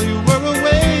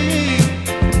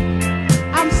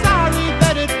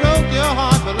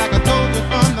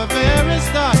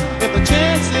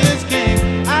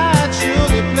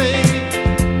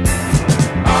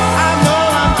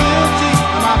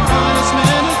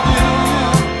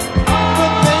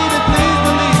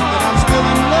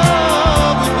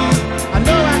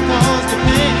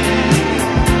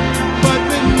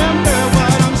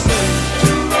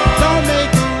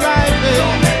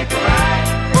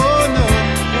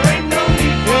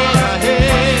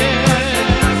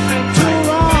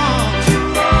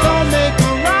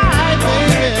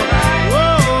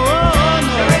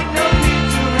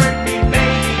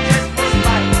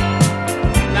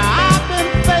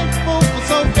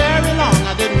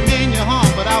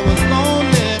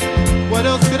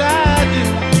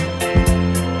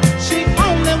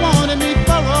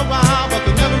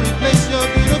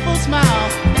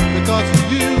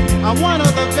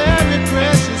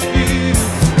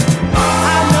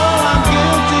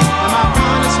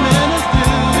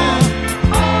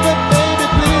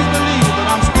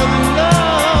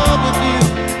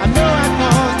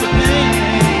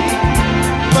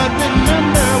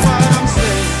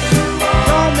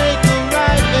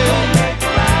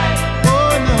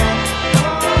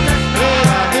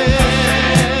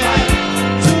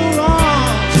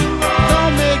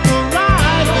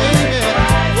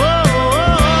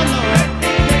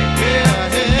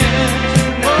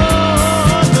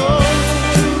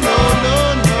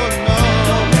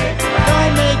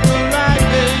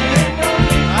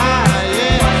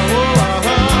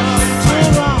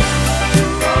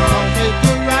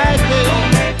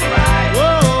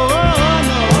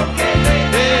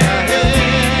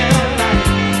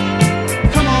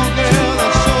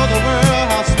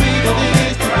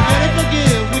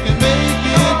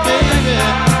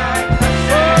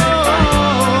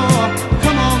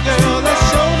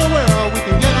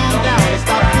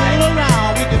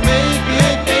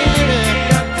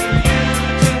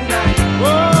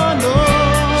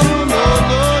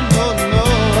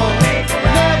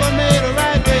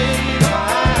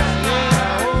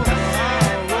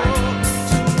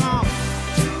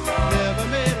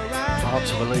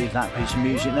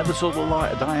music never saw the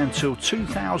light of day until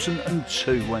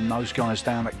 2002 when those guys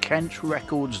down at Kent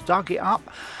Records dug it up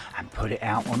and put it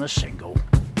out on a single.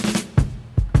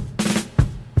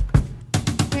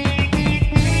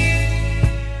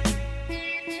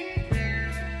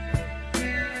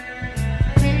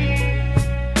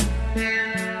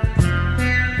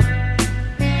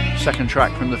 Second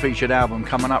track from the featured album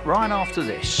coming up right after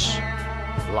this.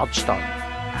 Bloodstone,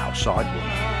 Outside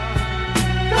Woman.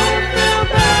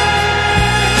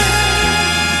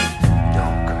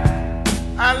 Don't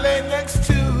cry. I lay next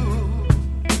to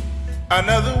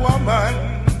another woman,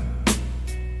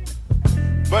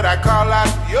 but I call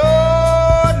out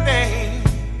your name.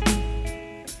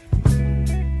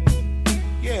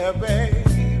 Yeah, baby.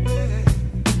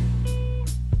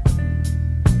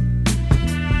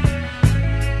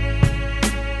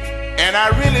 And I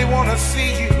really want to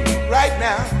see you right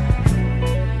now,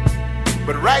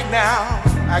 but right now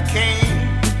I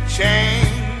can't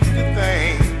change a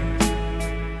thing.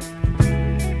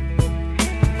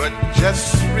 But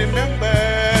just remember,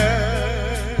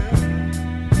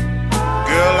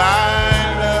 girl, I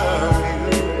love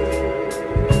you.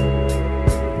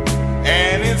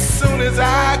 And as soon as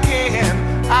I can,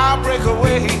 I'll break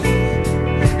away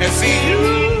and see you,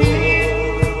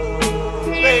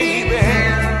 baby.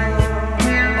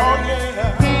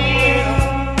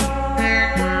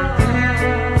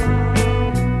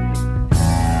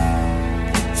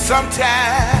 Sometimes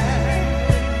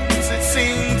it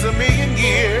seems a million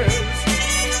years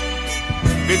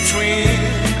between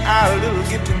our little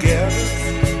get-togethers.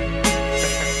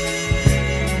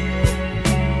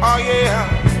 Oh yeah.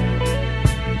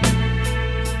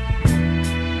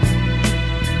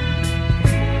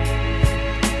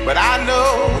 But I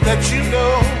know that you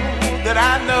know that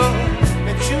I know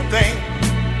that you think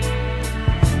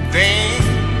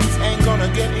things ain't gonna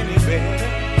get any better.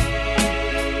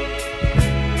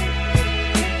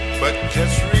 But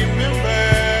just remember,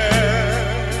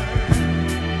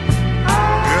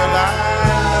 girl, I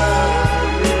love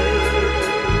you.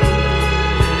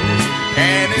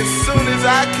 And as soon as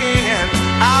I can,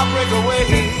 I'll break away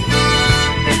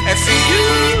and see you,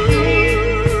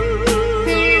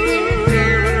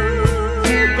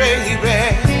 baby,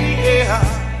 yeah.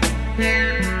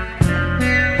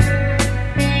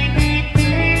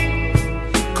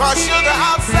 Cause you're the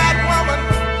outside woman,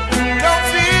 don't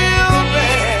feel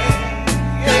bad.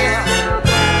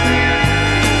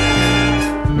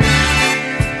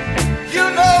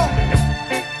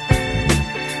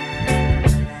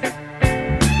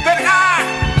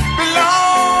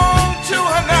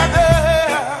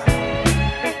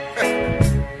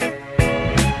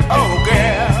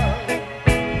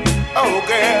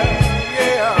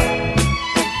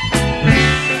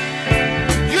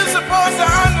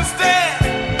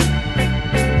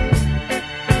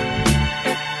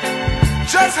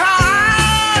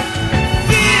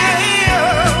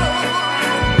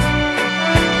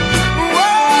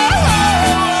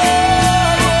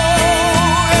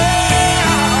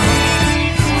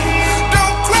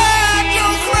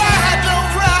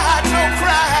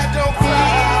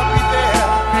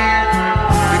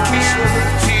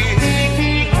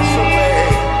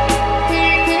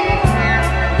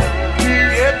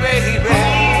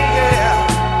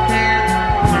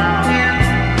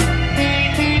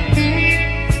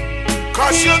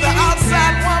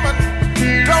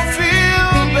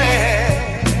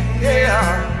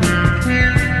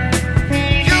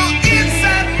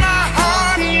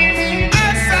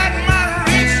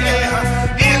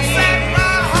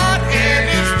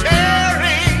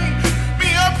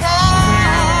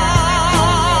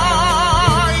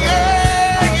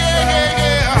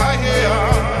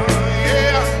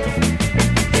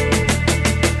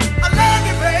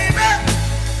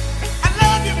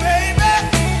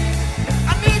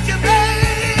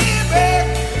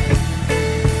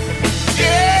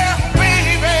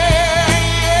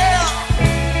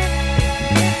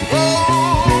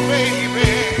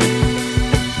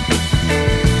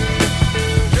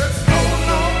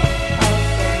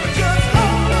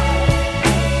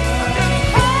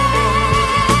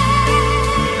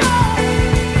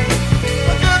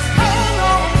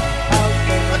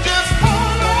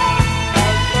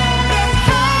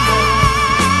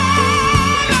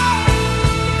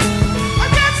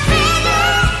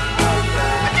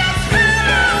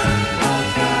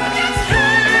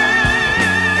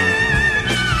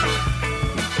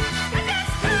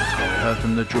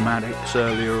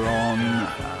 Earlier on,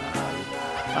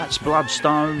 that That's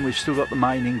Bloodstone. We've still got the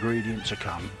main ingredient to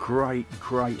come. Great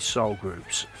soul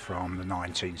groups from the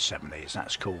 1970s.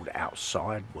 That's called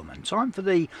Outside Woman. Time for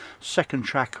the second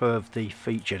track of the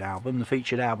featured album. The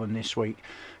featured album this week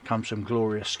comes from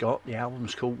Gloria Scott. The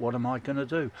album's called What Am I Gonna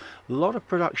Do? A lot of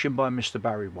production by Mr.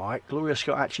 Barry White. Gloria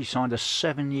Scott actually signed a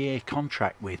 7-year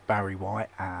contract with Barry White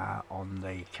on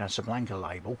the Casablanca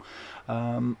label.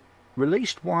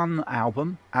 Released one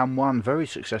album and one very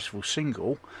successful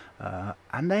single,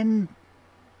 and then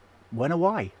went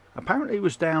away. Apparently it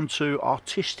was down to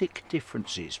artistic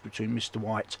differences between Mr.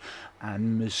 White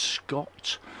and Ms.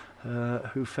 Scott,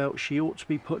 who felt she ought to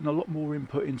be putting a lot more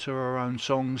input into her own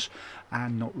songs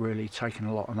and not really taking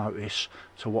a lot of notice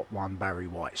to what one Barry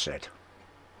White said.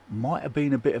 Might have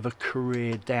been a bit of a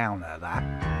career downer, that.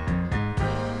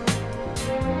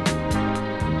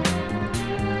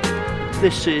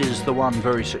 This is the one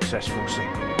very successful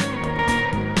single,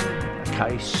 A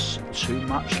Case of Too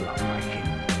Much Lovemaking.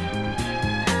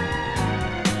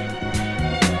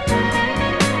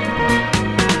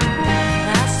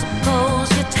 I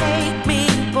suppose you take me,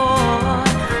 boy,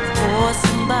 for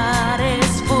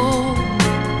somebody's fool.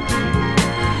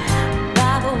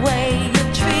 By the way you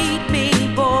treat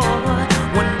me, boy,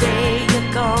 one day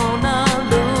you're gonna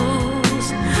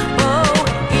lose. Oh,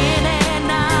 in and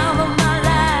out of my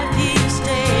life you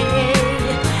stay,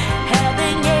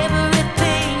 having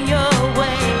everything your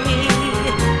way.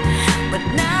 But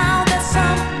now there's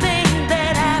something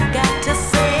that I've got to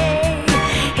say.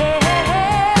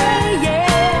 Hey,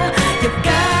 yeah, you've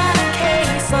got a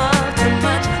case of too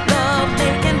much love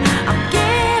making. I'm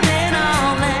giving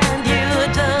all and you're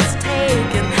just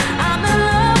taking. I'm in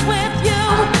love with you,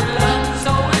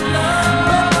 so in love,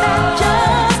 but that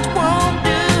just won't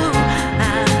do.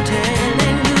 I'm telling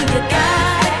you, you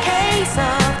got a case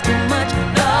of too much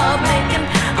love making.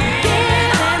 I'm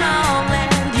giving all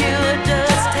and you're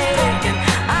just taking.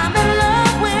 I'm in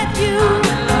love with you,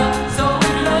 so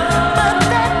in love, but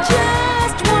that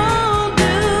just won't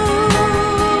do.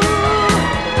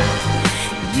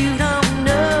 You don't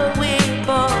know it,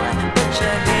 boy, but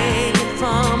you hang it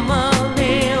from a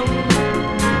limb,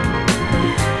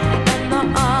 and the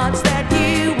odds that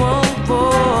you won't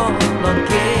fall are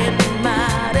getting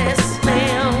mighty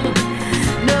slim.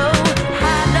 No,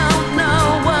 I don't know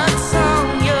what's on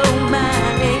your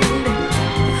mind,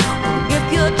 or if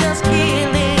you're just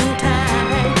killing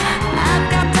time. I've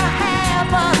got to have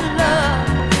a love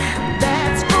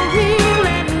that's for real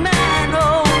and mine,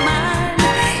 oh mine.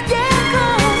 Yeah,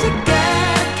 'cause you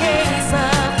got a case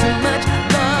of too much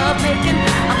love making.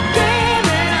 I'm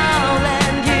giving all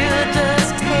and you're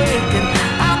just taking.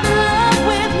 I'm in love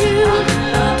with you,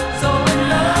 so in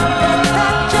love, but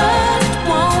that just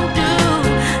won't do.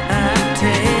 I'm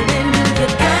telling you, you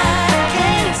got a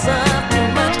case of too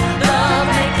much love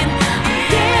making. I'm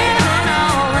giving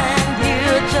all and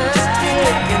you're just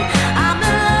taking. I'm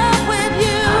in love with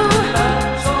you,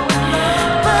 so in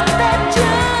love, but that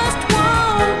just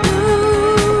won't do.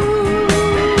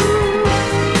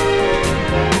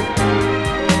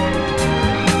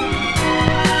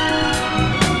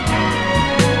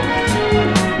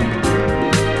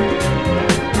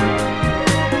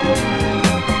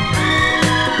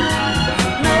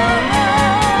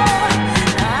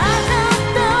 I don't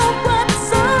know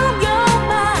what's on your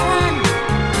mind,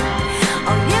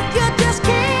 or if you're just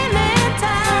killing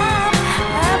time.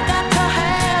 I've got to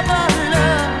have a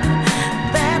love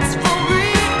that's for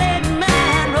real and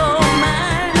mine, oh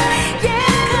mine.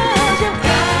 Yeah, 'cause you've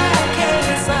got a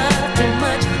case of too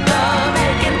much love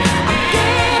making. I'm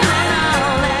giving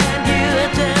all and you're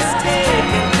just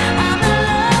taking. I'm in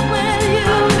love with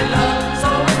you,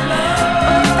 so in love,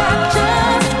 but that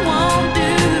just won't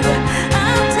do.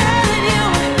 I'm telling you,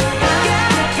 you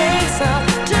got a case of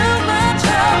too much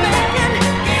love making.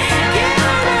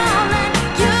 Giving all and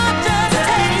you're just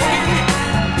taking.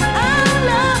 I'm in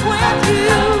love with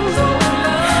you, so in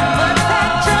love, but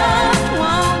that just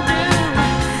won't do.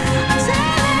 I'm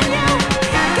telling you,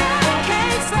 you got a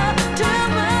case of too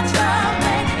much love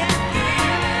making.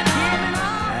 Giving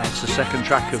all. That's the second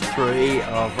track of 3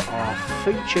 of our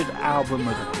featured album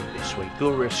of the week this week.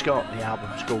 Gloria Scott, the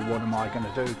album's called What Am I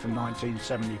Gonna Do from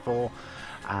 1974,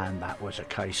 and that was A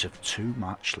Case of Too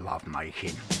Much Love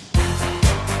Making.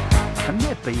 Can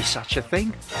there be such a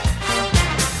thing?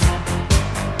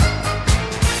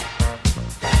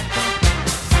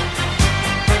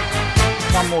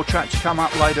 One more track to come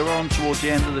up later on towards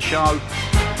the end of the show.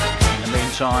 In the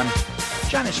meantime,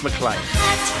 Janice McLean.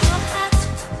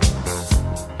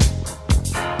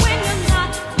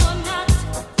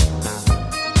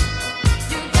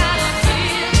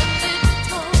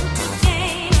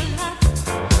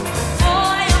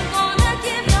 Boy, I'm gonna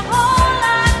give you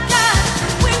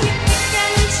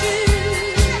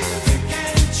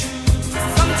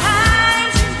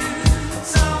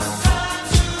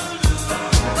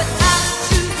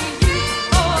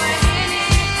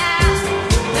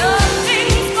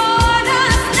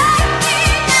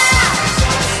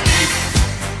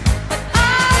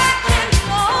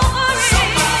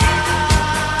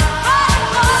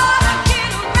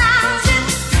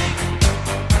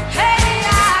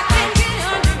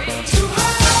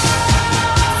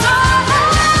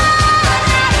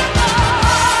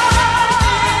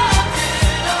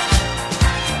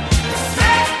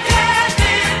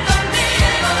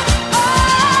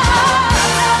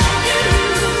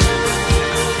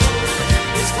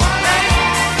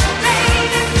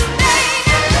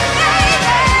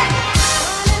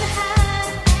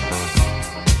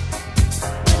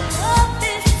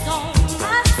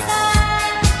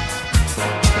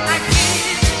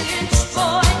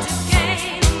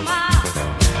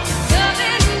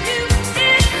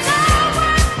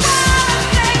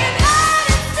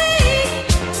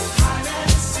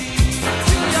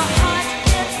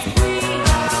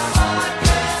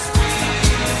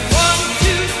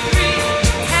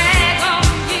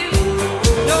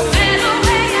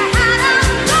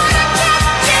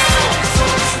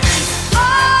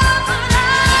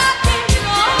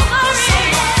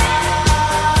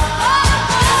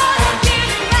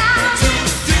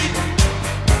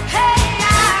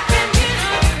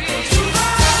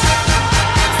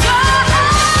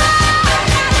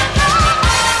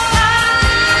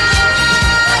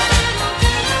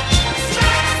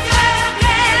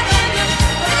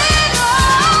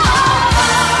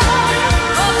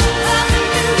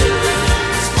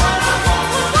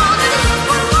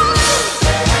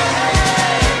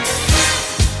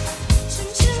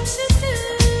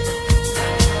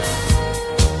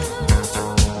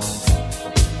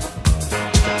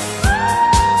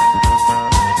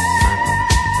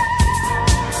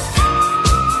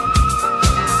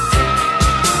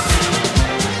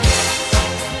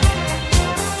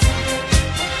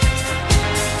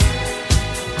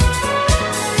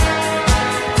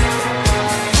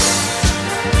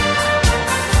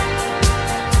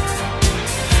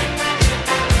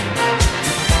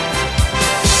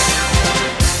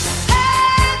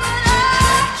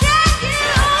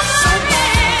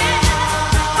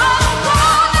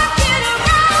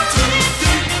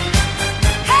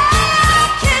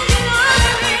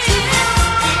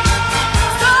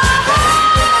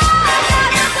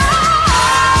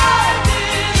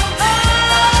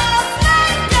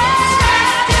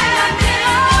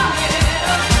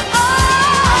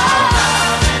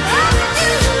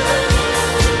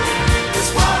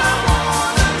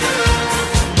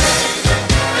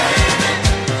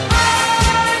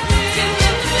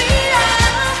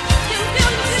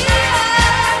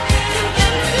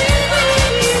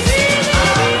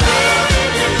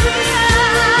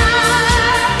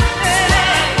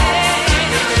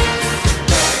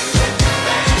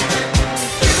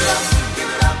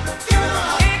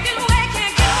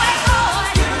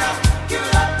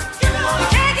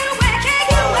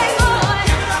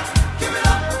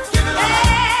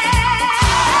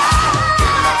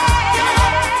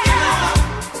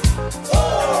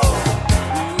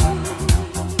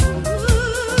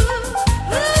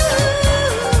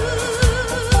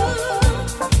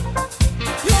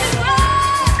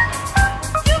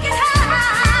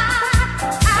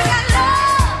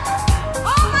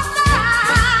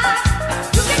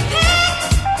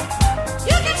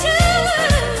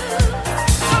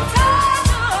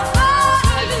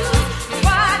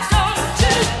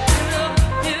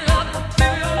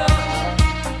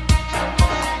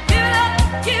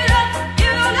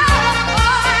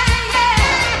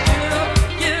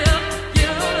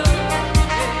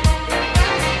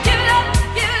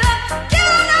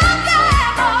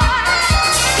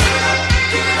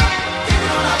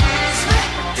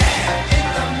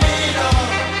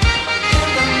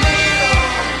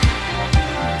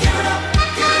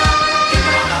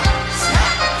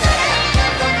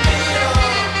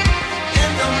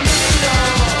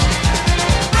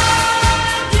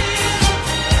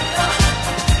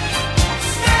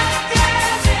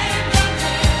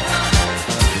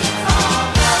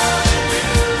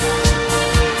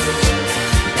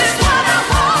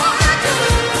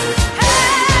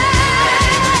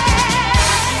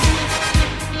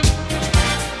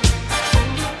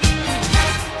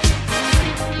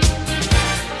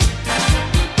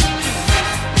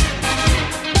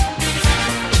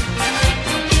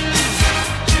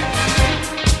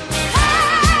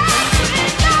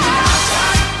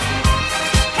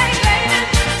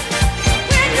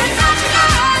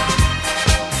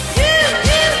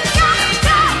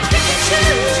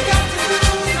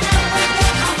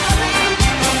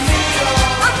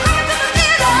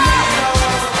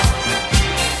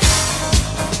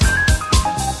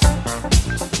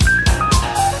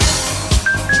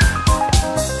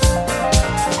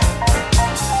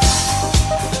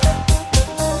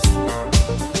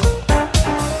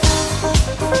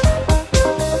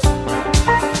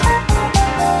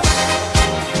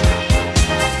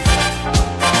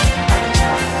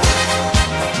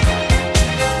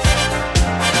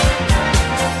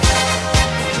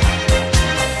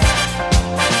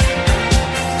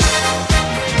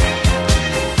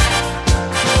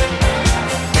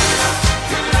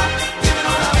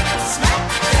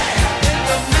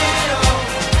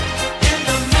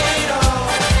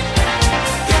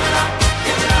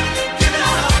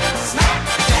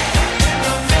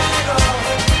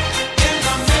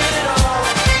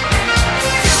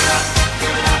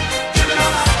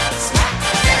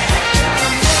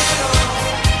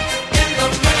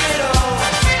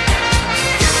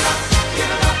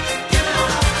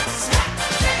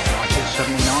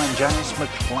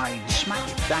McLean, smack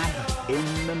dab in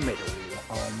the middle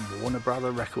on Warner Brother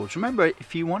Records. Remember,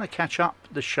 if you want to catch up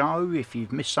the show, if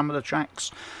you've missed some of the tracks,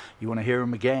 you want to hear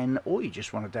them again, or you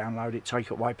just want to download it, take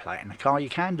it away, play it in the car, you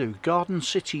can do.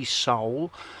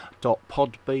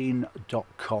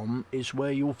 GardenCitySoul.podbean.com is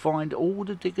where you'll find all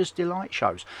the Diggers Delight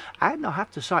shows. And I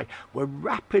have to say, we're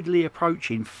rapidly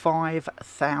approaching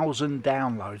 5,000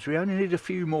 downloads. We only need a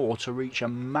few more to reach a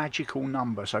magical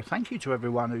number. So thank you to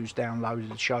everyone who's downloaded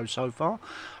the show so far.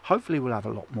 Hopefully we'll have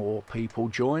a lot more people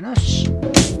join us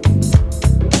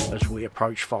as we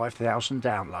approach 5,000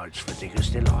 downloads for Diggers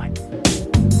Delight.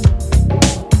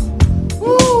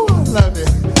 Woo, I love it.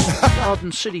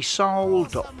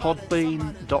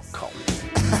 GardenCitySoul.podbean.com.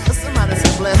 Somebody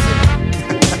say blessing.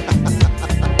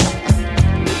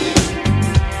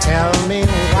 Tell me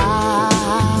why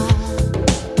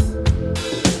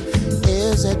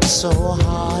is it so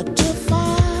hard to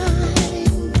find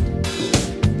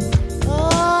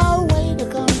a way to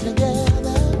come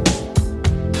together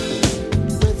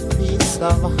with peace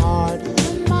of heart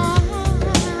and mind,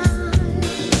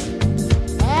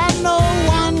 and no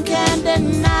one can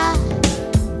deny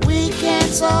we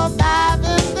can't survive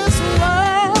in this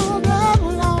world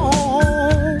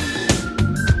alone.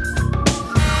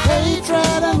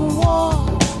 Hatred and war,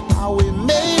 how we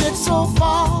made it so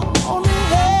far, only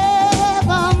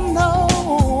heaven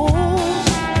knows.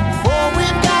 Oh,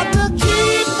 we've got to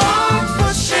keep on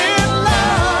pushing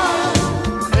love.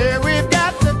 Hey, we've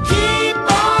got to keep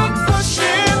on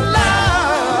pushing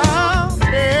love.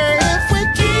 Hey, if we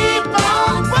keep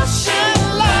on pushing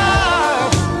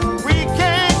love, we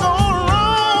can't go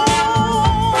wrong.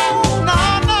 No,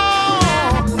 no,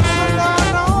 no,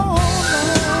 no,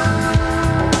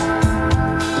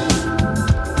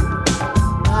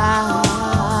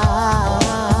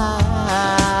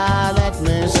 let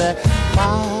me say,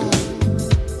 why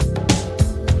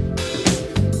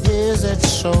is it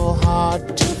so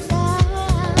hard to find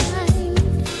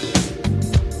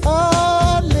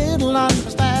a little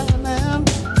understanding?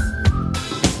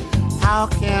 How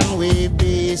can we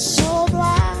be so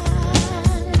blind?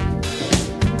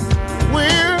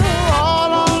 We're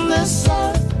all on this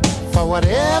earth for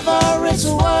whatever it's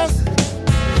worth,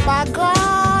 by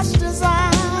God's design.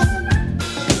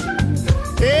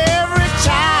 Every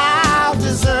child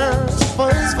deserves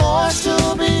for his voice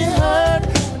to be heard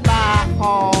by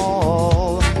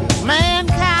all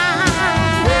mankind.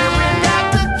 Well, we've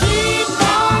got to keep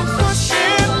on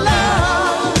pushing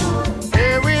love.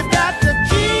 Hey, we've got to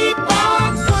keep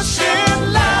on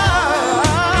pushing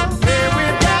love. Hey,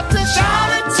 we've got to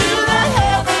shout it to the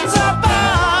heavens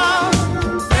above.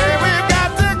 Hey, we've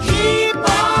got to keep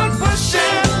on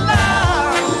pushing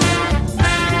love.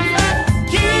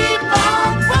 Keep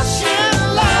on pushing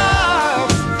love.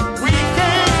 We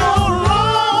can't go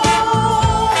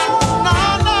wrong. No,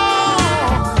 no.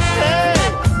 Hey.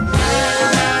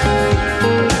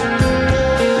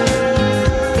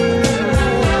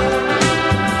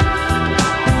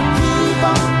 Keep on pushing. Keep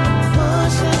on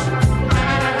pushing.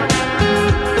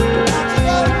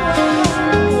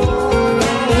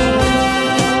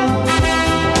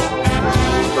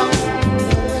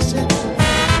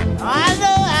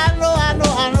 I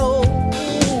know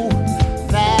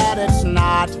that it's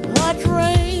not a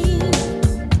dream.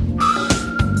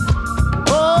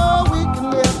 Oh, we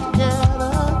can live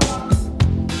together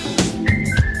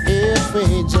if we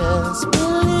just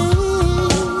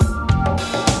believe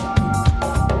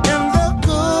in the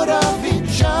good of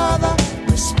each other,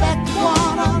 respect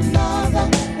one another,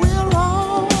 we'll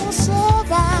all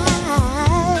survive.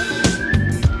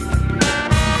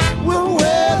 We'll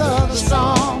weather the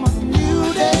storm, a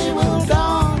new day will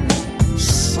dawn,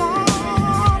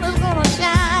 sun is gonna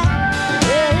shine.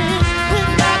 Hey,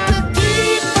 we've got to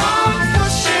keep on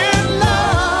pushing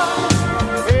love.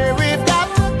 Hey, we've got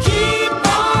to keep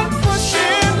on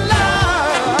pushing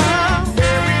love.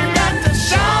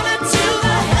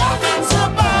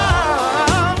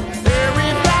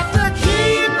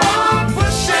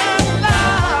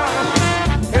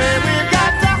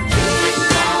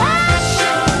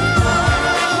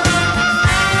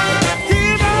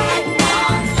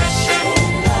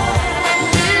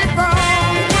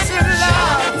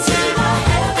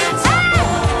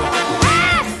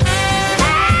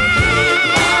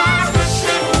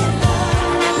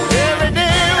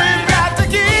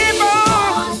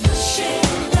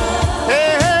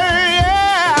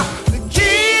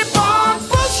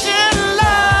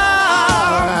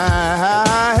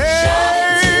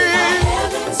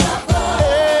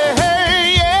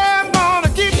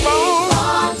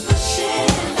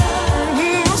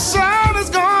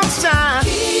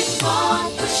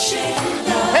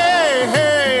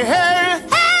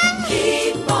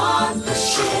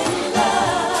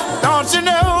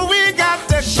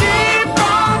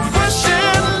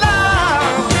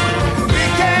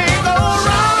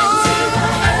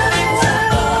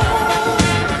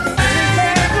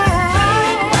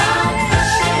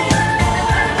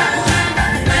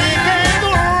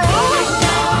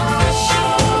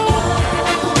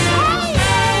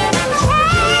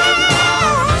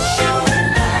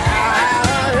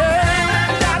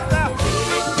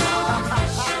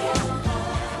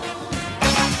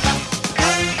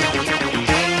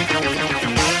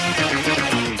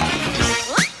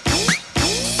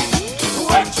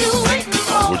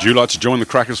 Would you like to join the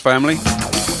Crackers family?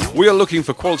 We are looking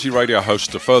for quality radio hosts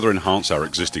to further enhance our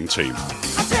existing team.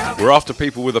 We're after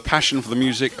people with a passion for the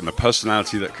music and a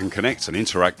personality that can connect and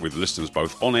interact with listeners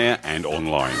both on air and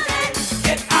online.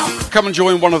 Come and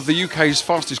join one of the UK's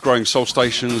fastest growing soul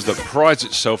stations that prides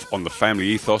itself on the family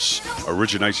ethos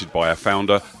originated by our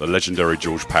founder, the legendary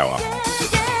George Power.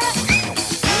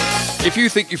 If you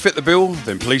think you fit the bill,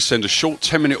 then please send a short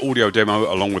 10-minute audio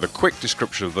demo along with a quick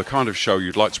description of the kind of show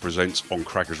you'd like to present on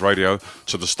Crackers Radio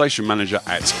to the station manager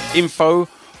at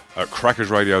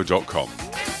info@crackersradio.com.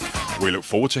 We look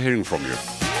forward to hearing from you.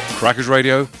 Crackers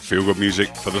Radio, feel good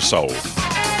music for the soul.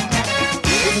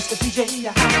 Hey, Mr. DJ,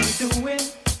 how you doing?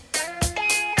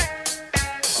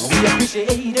 We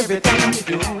appreciate everything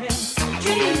you're doing.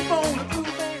 Keep on improving.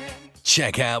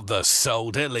 Check out the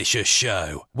Soul Delicious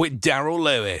Show with Daryl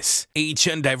Lewis each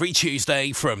and every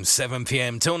Tuesday from 7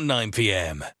 p.m. till 9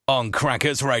 p.m. on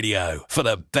Crackers Radio for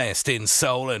the best in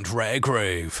soul and rare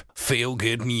groove. Feel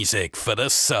good music for the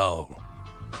soul.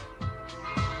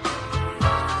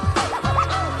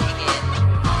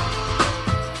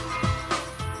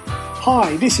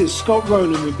 Hi, this is Scott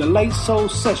Rowland with the Late Soul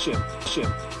Session.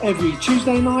 Every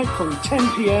Tuesday night from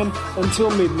 10 p.m.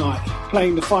 until midnight,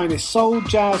 playing the finest soul,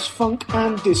 jazz, funk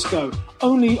and disco,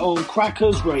 only on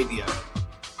Crackers Radio.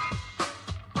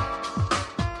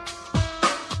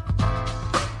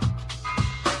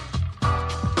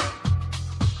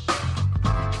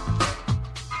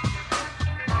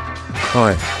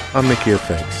 Hi, I'm Mickey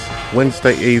Effects.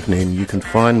 Wednesday evening you can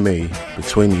find me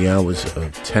between the hours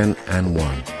of 10 and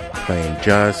 1, playing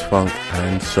jazz, funk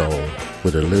and soul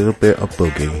with a little bit of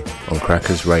boogie on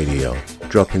Crackers Radio,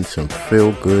 dropping some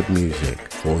feel-good music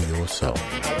for your soul.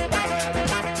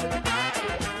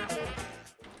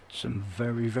 Some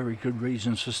very, very good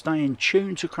reasons for staying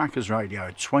tuned to Crackers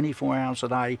Radio 24 hours a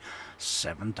day,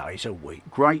 7 days a week.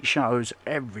 Great shows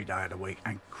every day of the week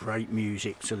and great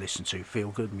music to listen to.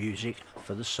 Feel-good music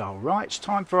for the soul. Right, it's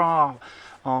time for our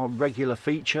regular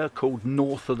feature called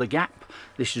North of the Gap.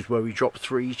 This is where we drop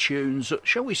 3 tunes that,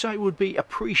 shall we say, would be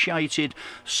appreciated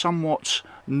somewhat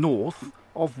north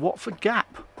of Watford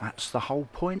Gap. That's the whole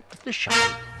point of the show.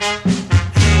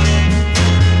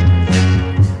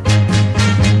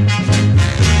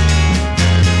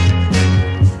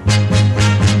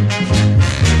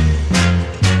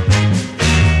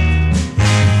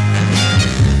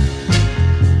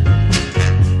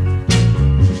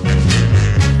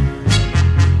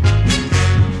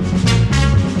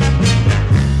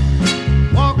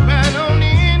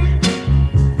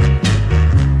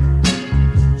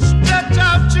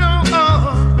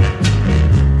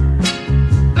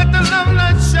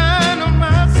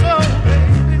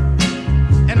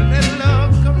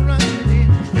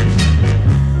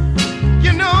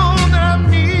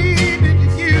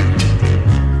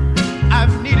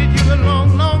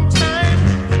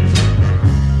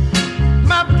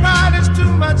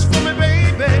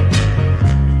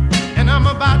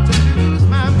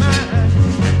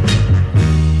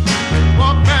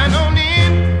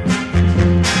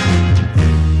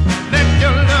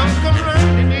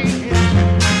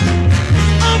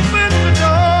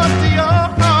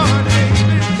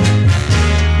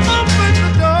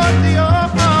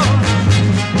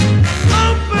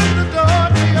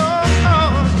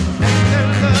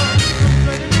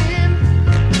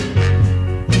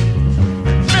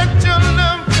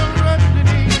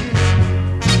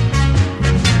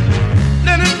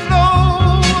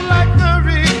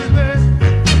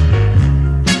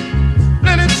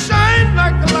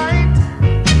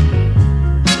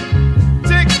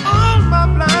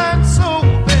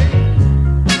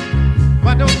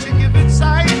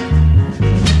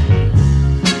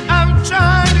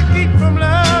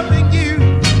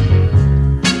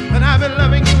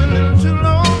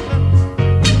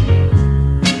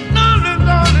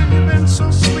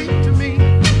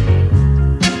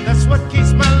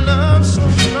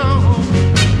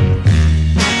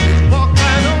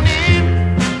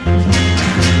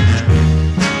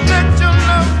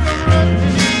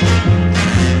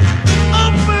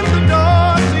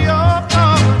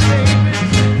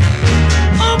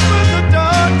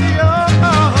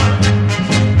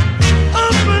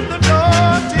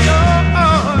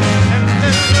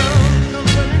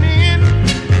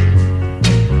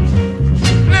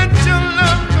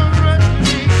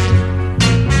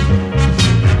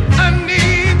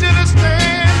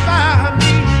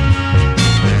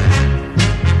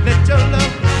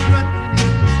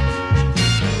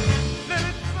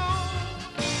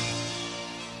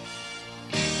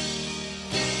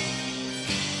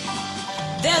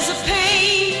 There's a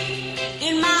pain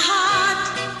in my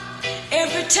heart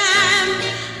every time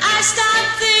I start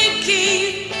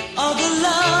thinking of the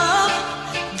love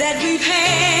that we've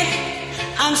had.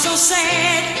 I'm so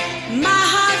sad, my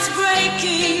heart's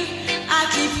breaking. I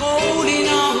keep holding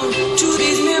on to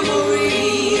these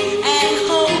memories and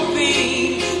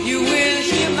hoping you will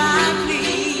hear my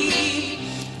plea.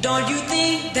 Don't you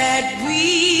think that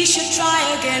we should try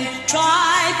again,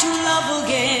 try to love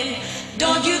again?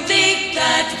 Don't you think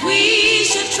that we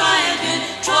should try again,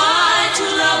 try to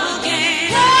love again?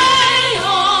 Play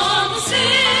on the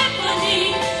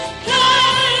symphony,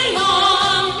 play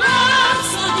on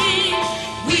Rhapsody.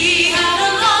 We had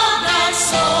a love that's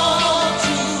so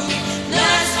true.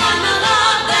 Let's find the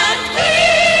love that we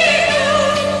do.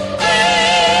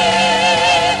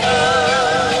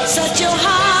 Set your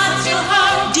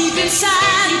heart deep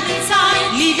inside.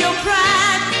 Leave your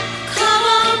pride. Come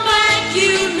on back,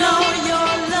 you know your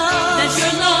love. That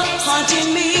your love haunting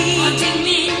me.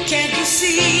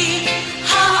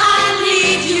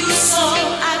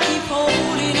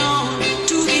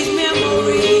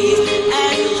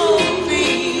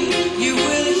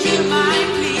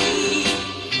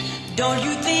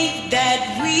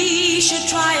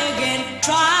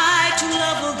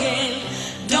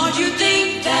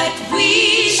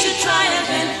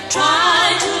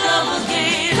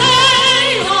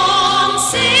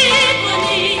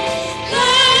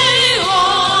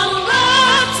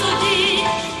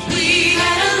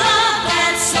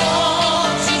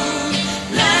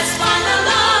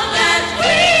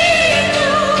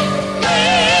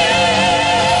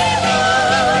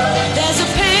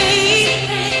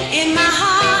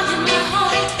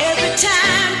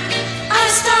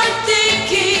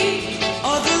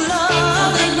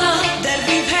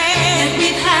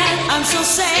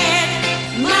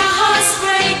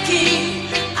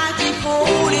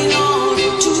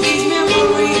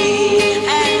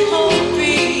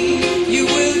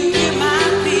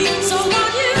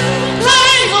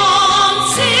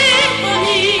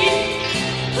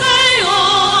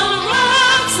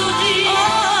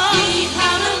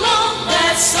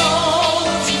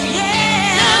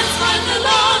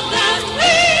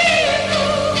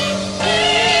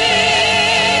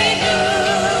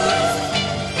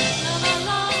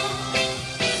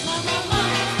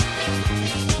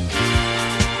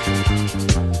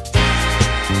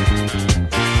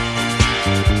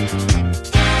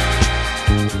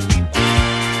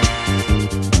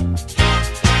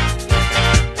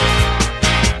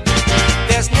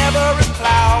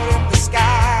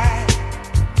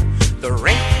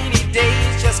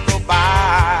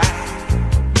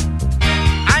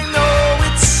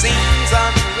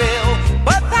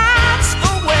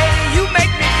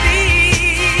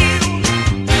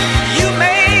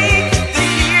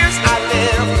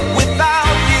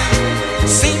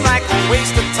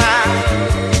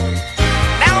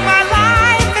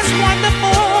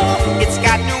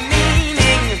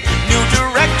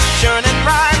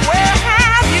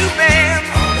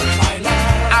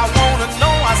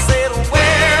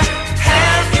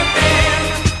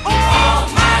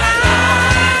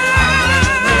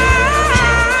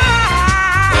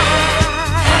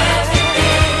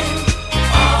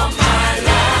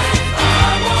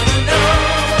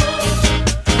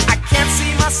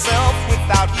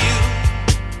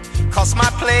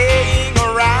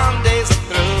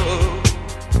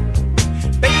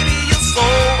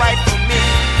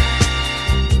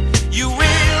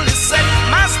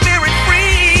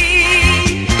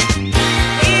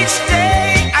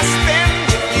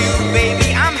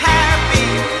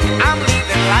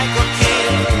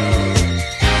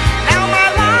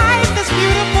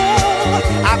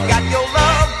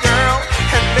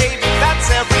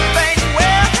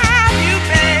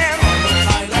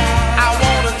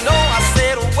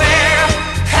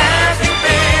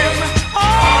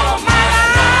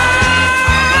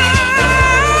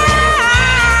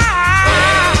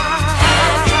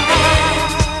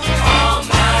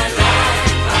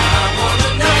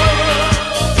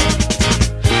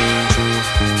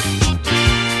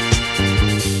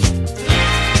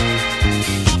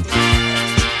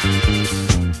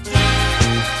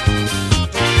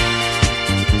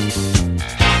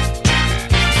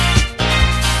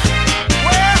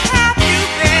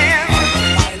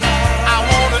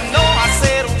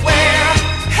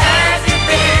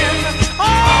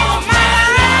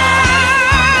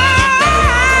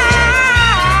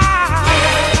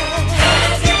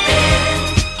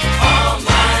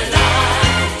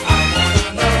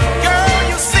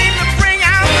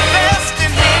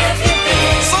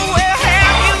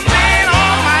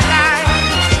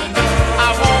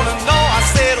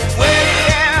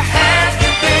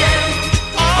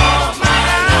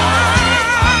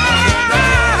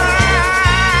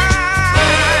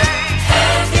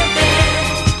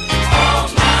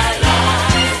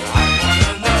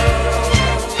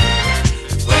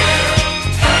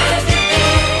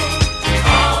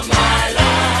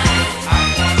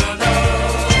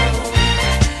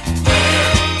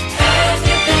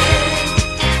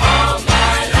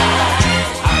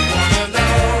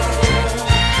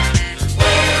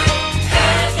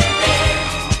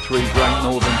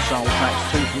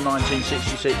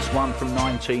 1976, one from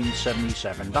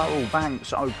 1977. Darrell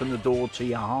Banks, Open the Door to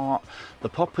Your Heart. The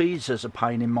Poppies, There's a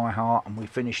Pain in My Heart. And we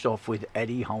finished off with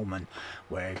Eddie Holman,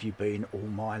 Where Have You Been All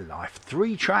My Life.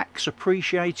 3 tracks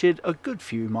appreciated a good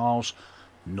few miles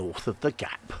north of the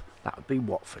Gap. That would be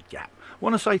Watford Gap.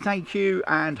 Want to say thank you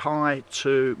and hi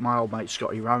to my old mate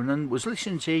Scotty Ronan. Was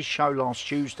listening to his show last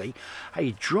Tuesday.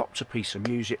 He dropped a piece of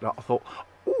music that I thought,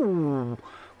 ooh,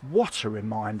 what a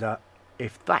reminder.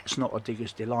 If that's not a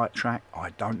Digger's Delight track, I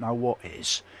don't know what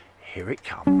is. Here it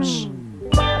comes.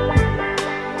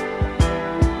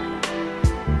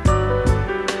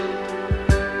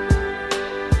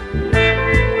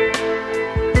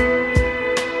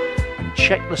 And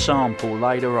check the sample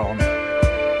later on.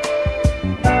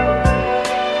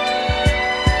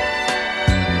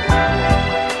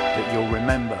 That you'll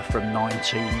remember from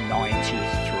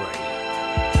 1993.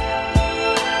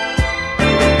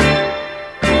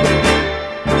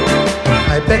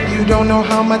 I bet you don't know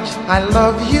how much I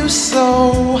love you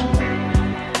so.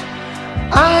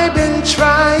 I've been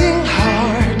trying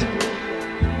hard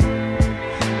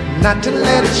not to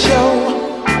let it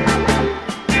show.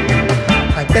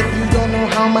 I bet you don't know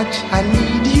how much I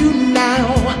need you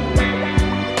now.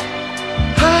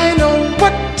 I know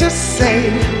what to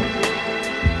say,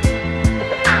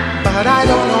 but I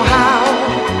don't know how.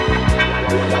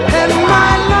 And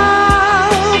my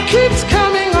love keeps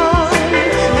coming on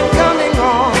and coming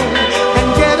on and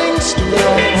getting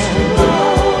strong.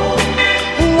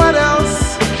 What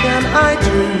else can I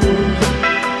do?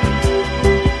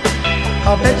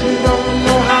 I bet you don't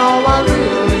know how I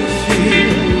really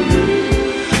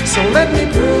feel. So let me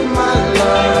prove my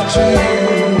love to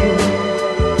you.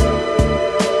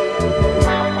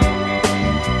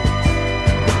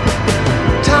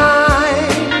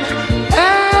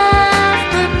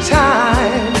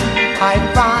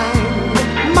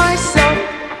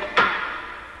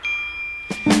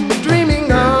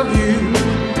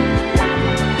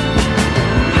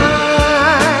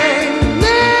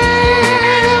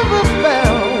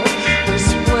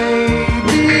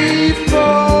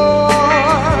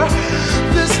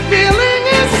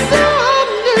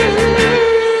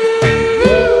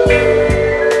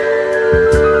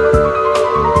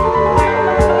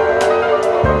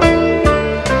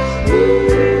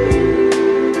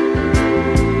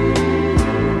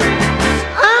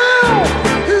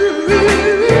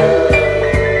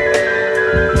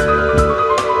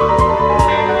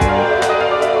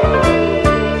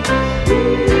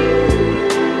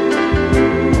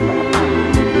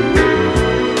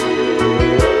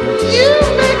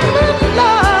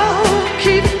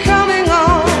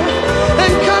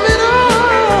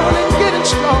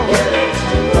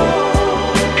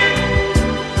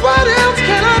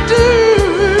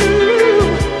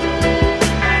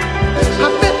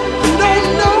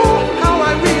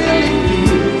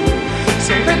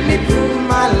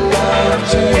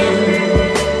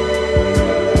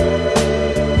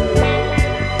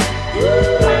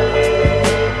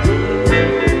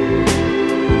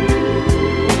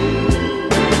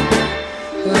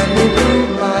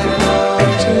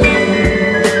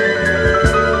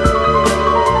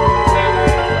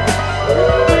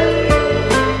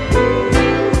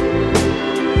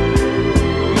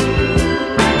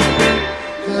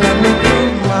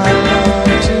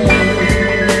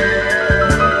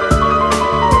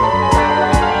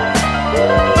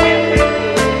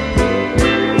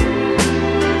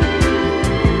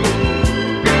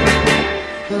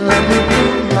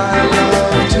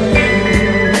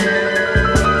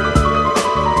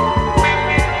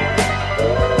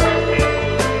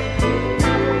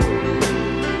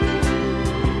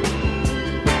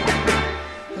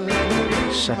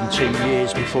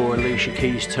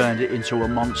 Turned it into a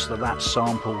monster. That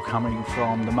sample coming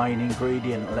from The Main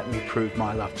Ingredient, Let Me Prove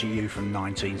My Love to You from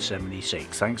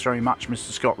 1976. Thanks very much,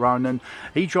 Mr. Scott Ronan.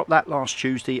 He dropped that last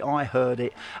Tuesday. I heard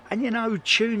it. And you know,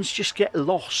 tunes just get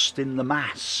lost in the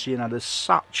mass. You know, there's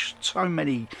so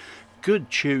many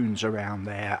good tunes around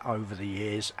there over the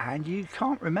years and you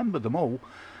can't remember them all.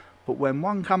 But when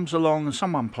one comes along and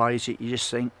someone plays it, you just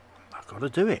think, I've got to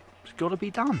do it. It's got to be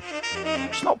done.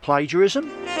 It's not plagiarism.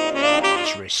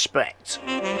 It's respect.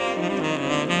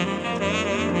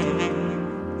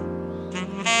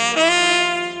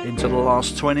 Into the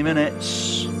last 20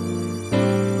 minutes.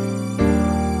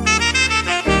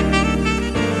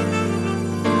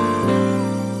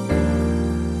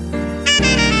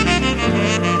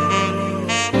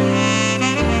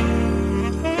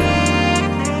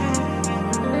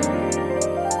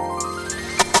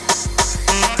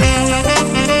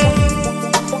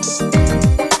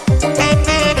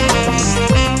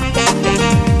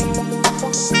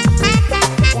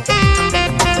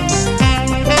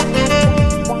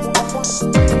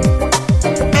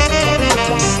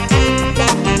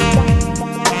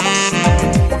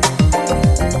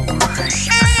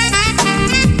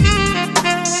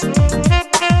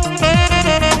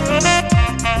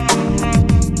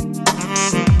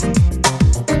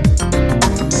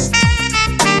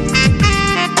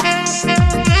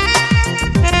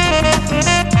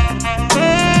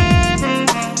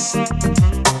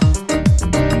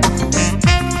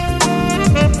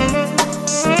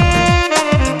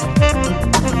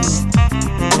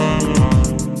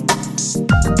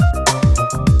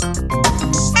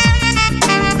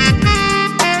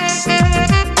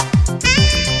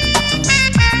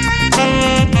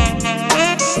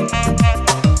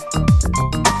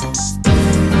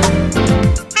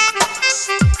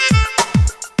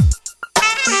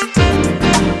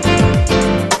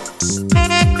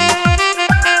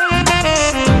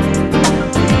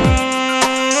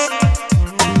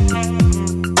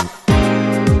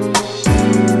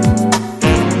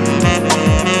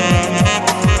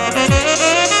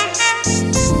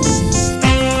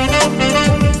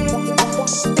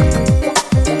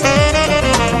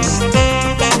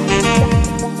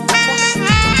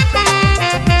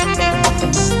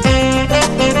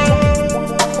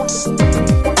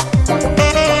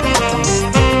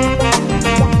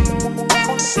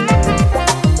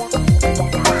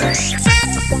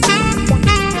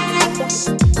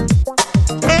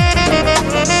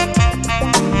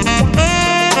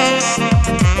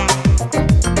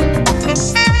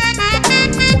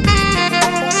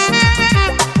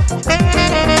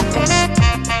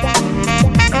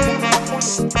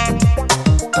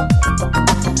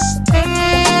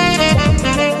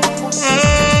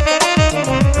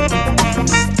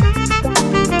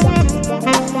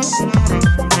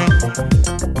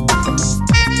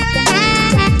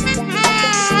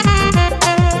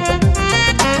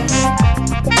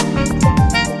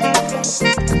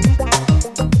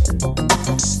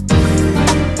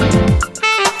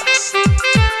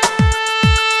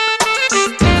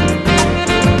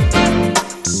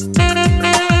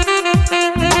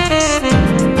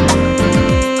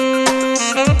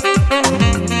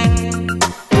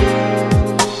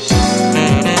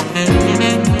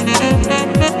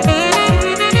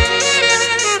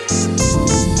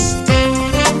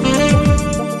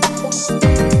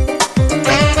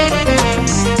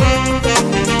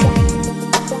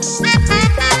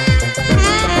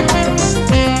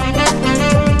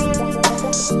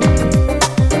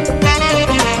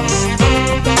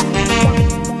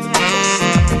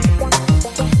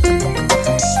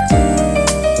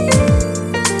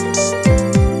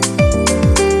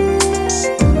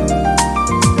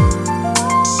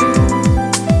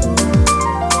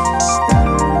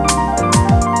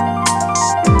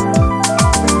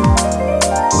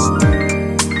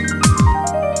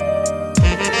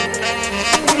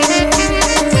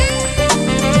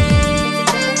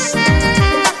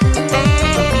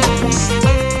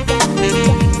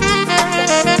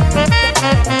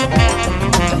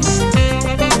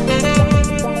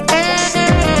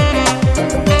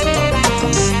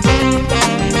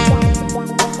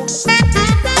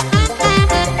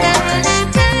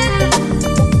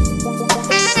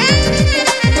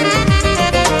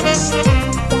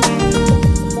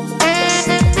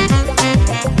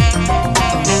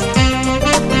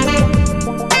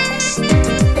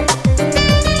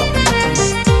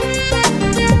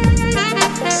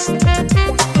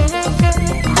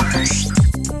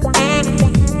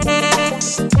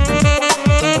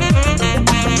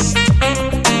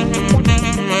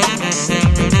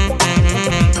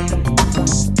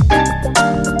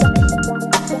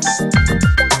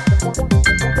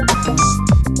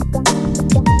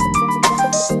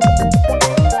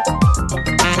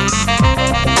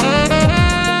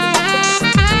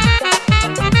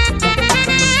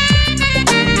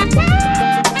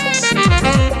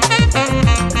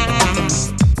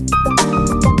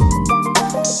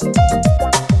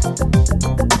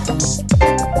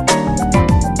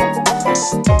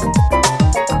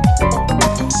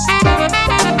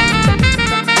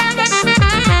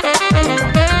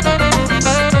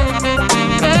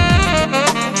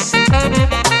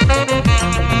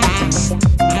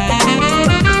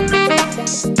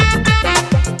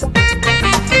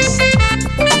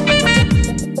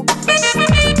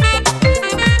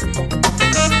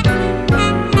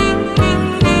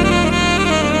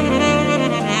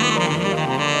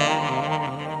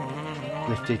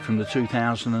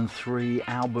 2003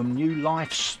 album New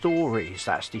Life Stories.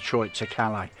 That's Detroit to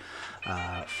Calais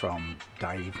from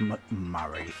Dave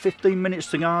McMurray. 15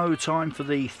 minutes to go, time for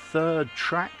the third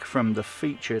track from the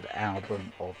featured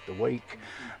album of the week.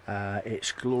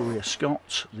 It's Gloria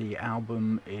Scott. The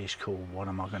album is called What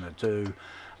Am I Gonna Do?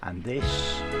 And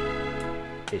this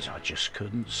is I Just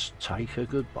Couldn't Take a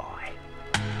Goodbye.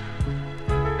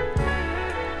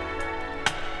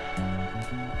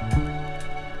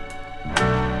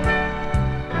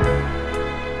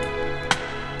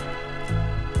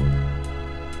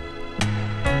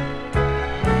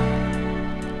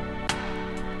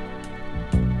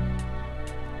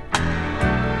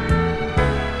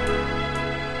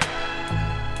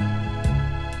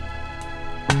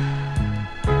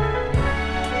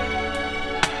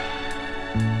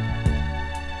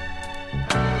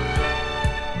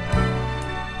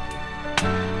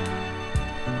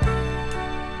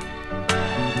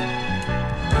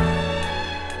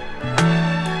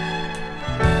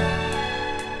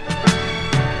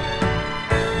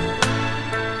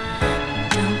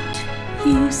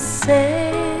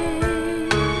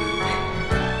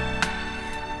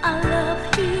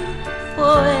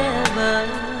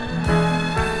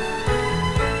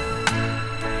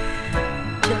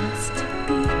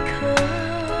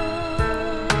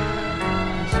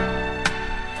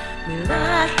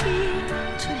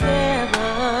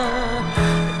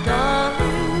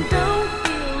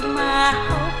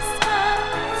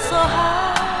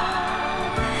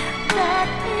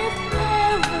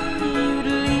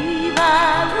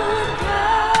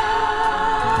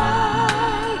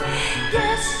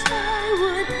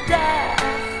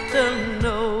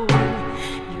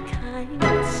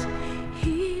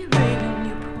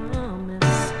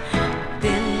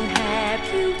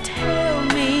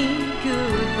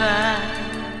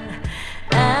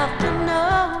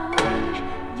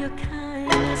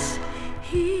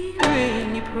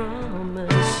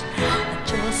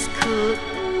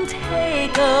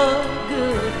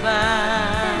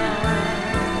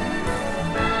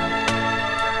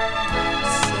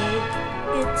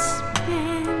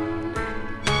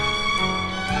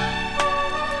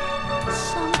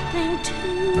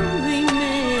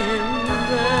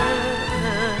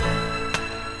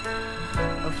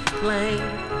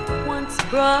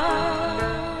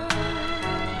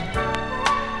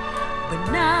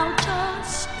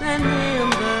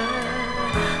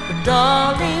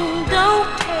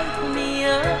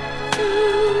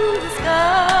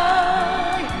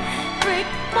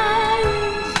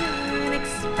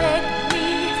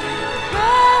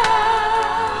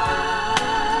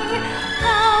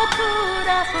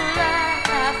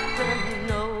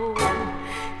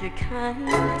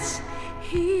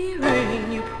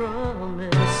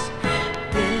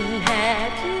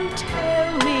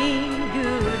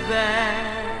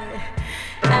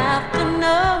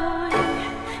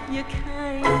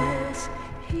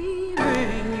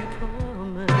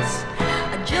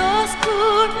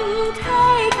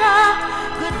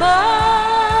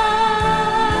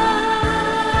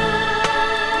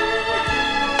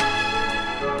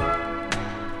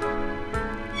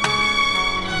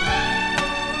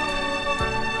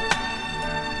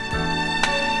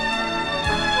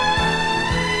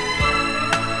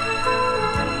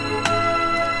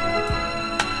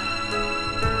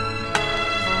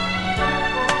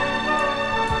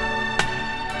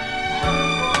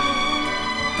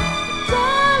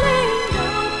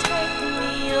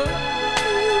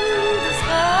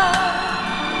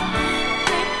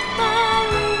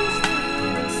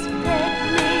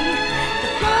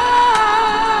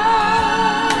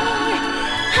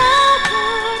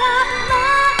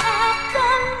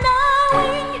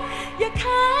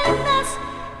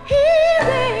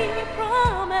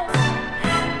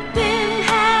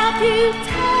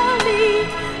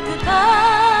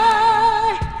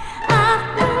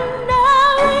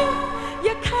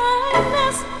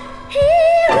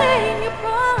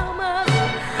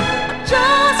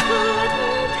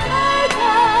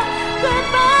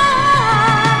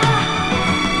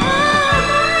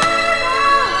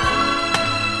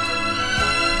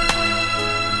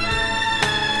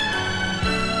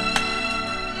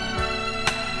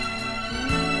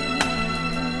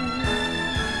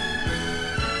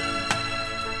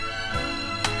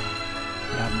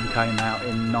 Came out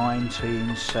in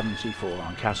 1974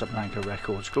 on Casablanca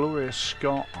Records. Gloria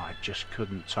Scott, I Just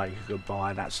Couldn't Take a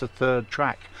Goodbye. That's the third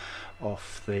track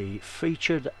off the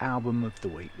featured album of the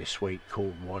week this week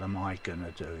called What Am I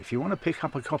Gonna Do? If you want to pick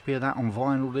up a copy of that on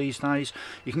vinyl these days,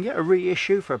 you can get a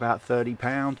reissue for about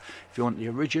 £30. If you want the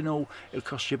original, it'll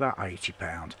cost you about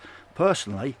 £80.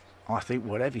 Personally, I think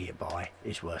whatever you buy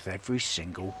is worth every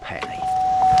single penny.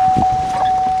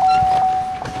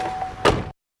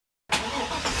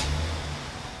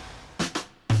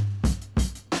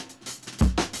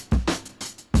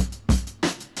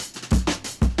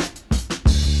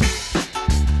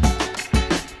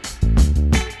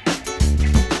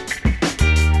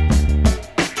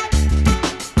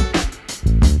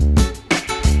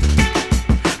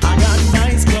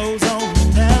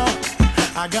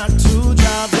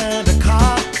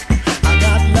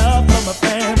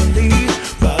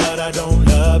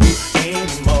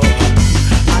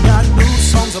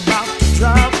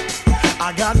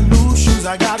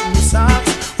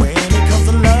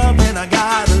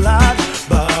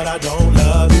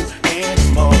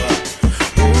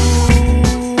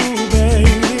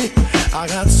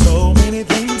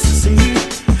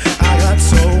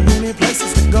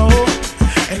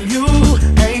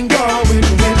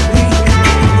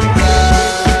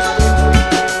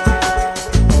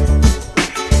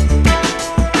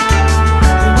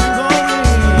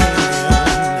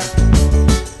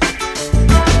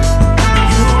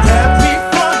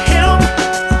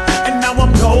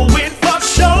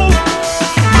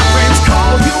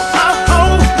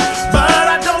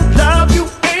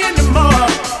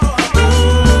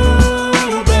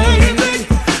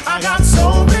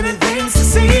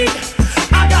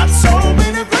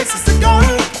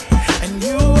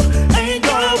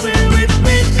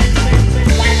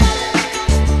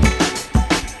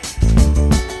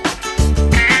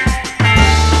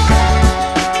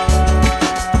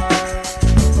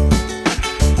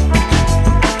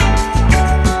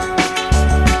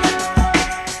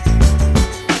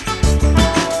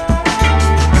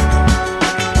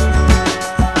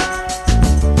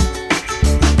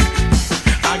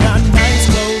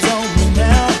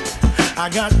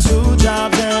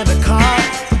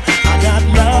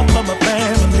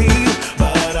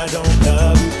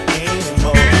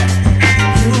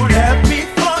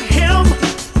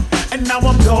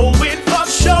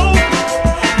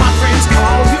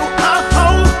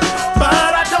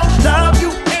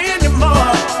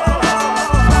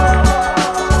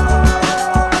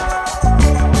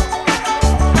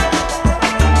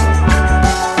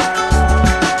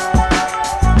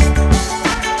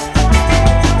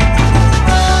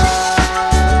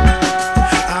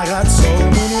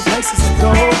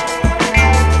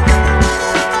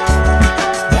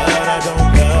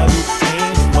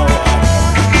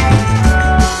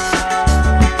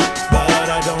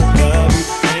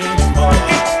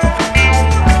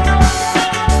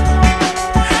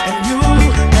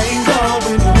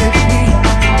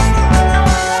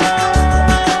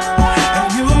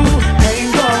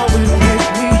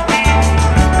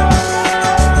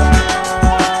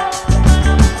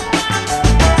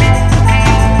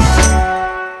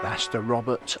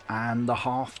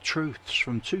 Truths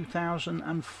from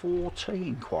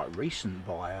 2014, quite recent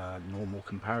by normal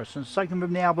comparisons, taken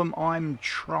from the album I'm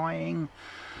Trying,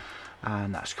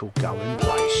 and that's called Going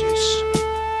Places.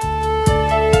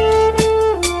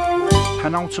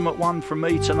 Penultimate one from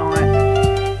me tonight.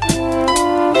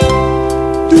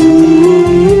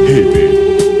 Hey baby,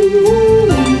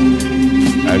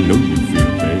 I know you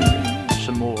feel bad.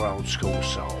 Some more old school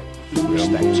soul from the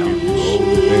Steptones.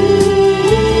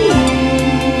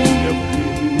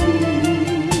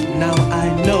 Now I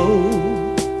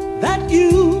know that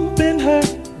you've been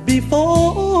hurt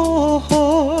before,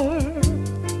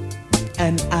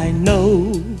 and I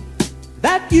know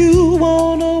that you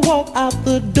wanna walk out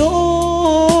the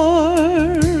door.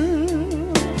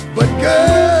 But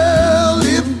girl,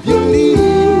 if you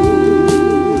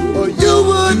leave, or you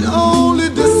would only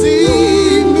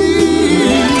deceive me.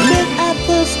 Look at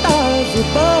the stars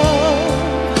above.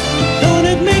 Don't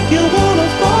it make you wanna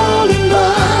fall in love?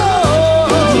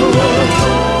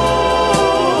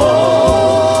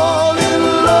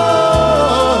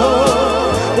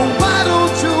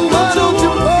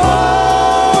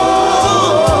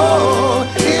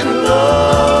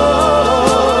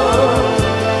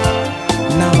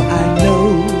 I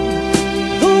know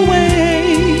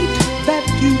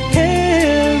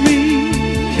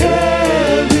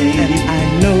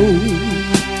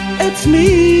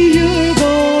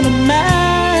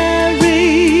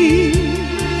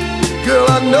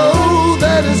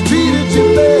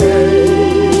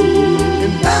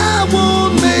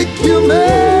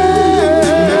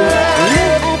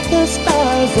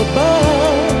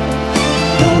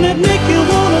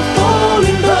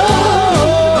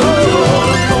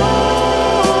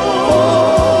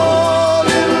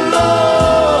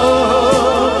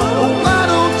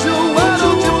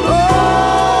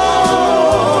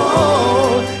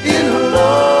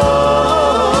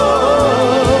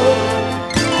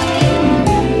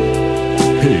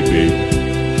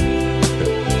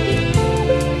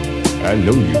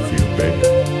feel, baby.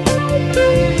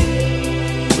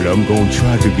 But I'm gonna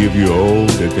try to give you all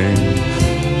the things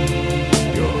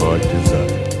your heart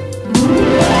desires.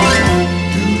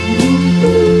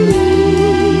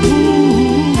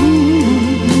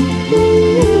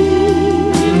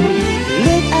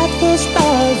 Look at the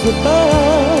stars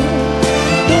above.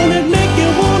 Don't it make you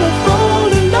wanna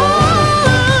fall in love?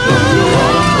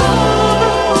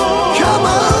 Come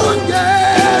on,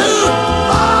 yeah,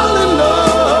 fall in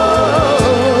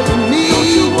love with me.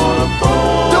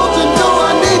 Don't you know I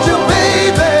need you,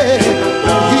 baby,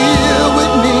 here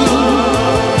with me?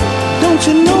 Don't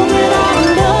you know that I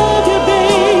love you,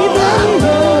 baby? I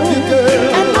love you, girl,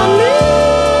 and I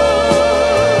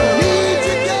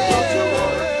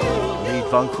need Lead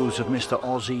vocals of Mr.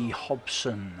 Ozzy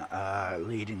Hobson,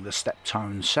 leading the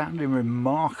Steptones, sounding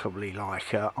remarkably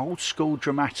like old school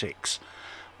dramatics.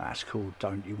 That's called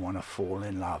Don't You Wanna Fall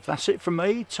in Love. That's it from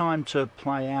me. Time to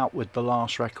play out with the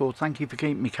last record. Thank you for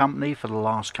keeping me company for the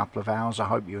last couple of hours. I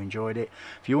hope you enjoyed it.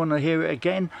 If you want to hear it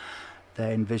again,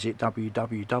 then visit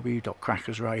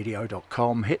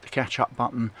www.crackersradio.com, hit the catch up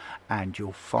button, and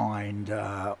you'll find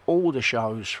all the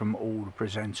shows from all the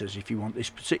presenters. If you want this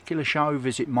particular show,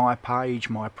 visit my page,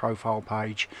 my profile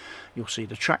page. You'll see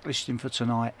the track listing for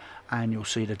tonight, and you'll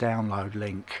see the download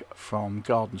link from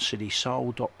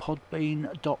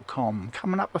gardencitysoul.podbean.com.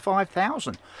 Coming up to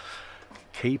 5,000.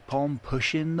 Keep on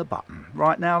pushing the button.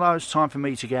 Right now though, it's time for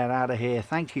me to get out of here.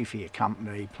 Thank you for your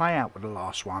company. Play out with the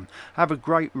last one. Have a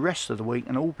great rest of the week,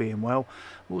 and all being well,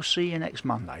 we'll see you next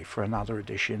Monday for another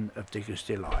edition of Digger's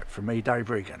Delight. From me, Dave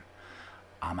Regan,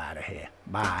 I'm out of here.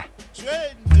 Bye.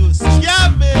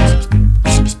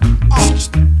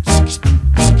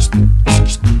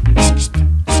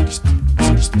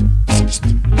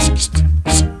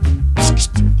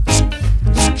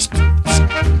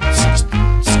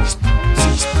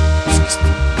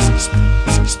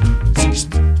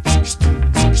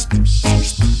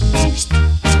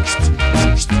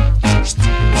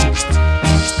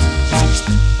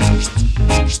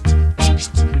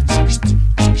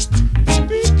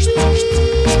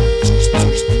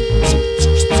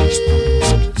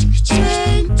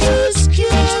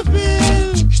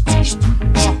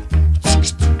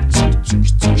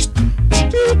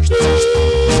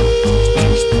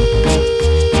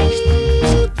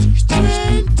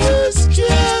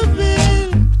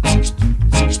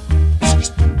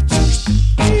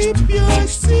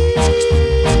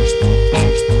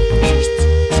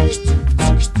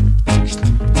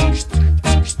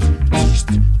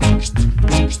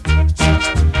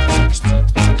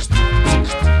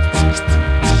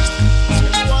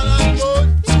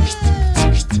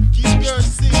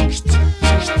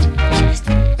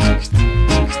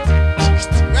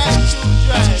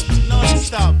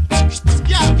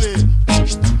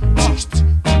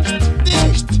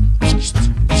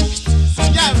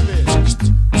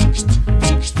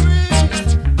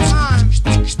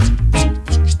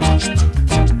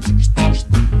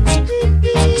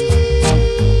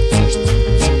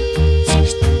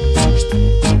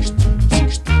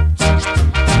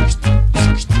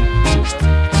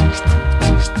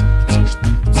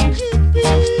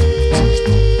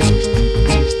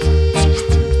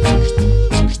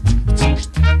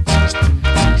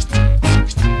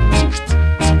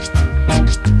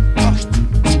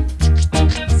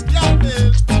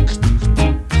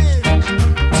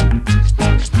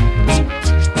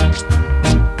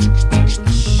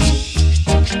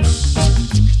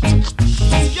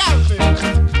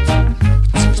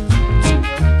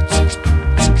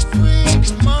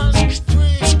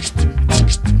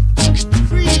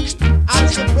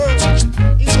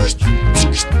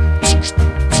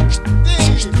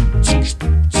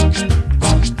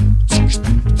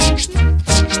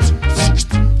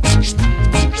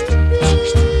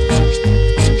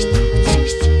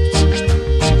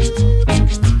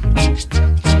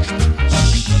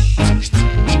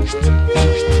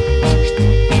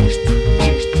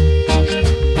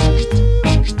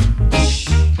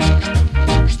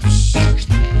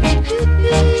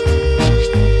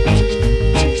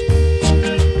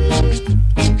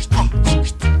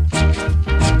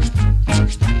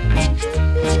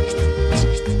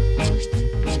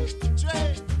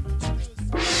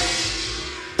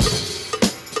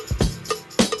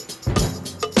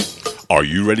 Are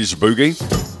you ready to boogie?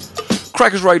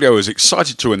 Crackers Radio is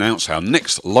excited to announce our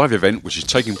next live event, which is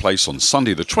taking place on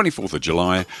Sunday the 24th of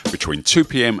July between 2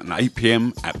 p.m. and 8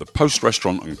 p.m. at the Post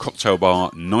Restaurant and Cocktail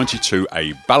Bar,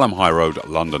 92A Balham High Road,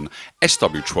 London,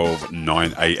 SW12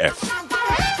 9AF.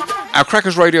 Our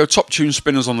Crackers Radio top tune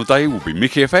spinners on the day will be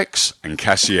Mickey FX and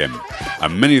Cassie M.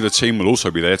 And many of the team will also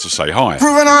be there to say hi.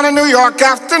 Proving on a New York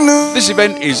afternoon. This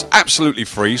event is absolutely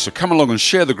free, so come along and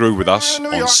share the groove with us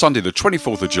on Sunday the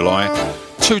 24th of July,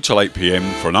 2 till 8 p.m.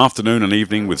 for an afternoon and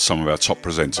evening with some of our top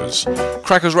presenters.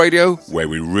 Crackers Radio, where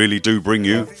we really do bring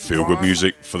you feel-good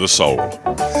music for the soul.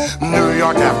 New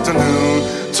York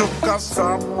afternoon took us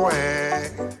somewhere.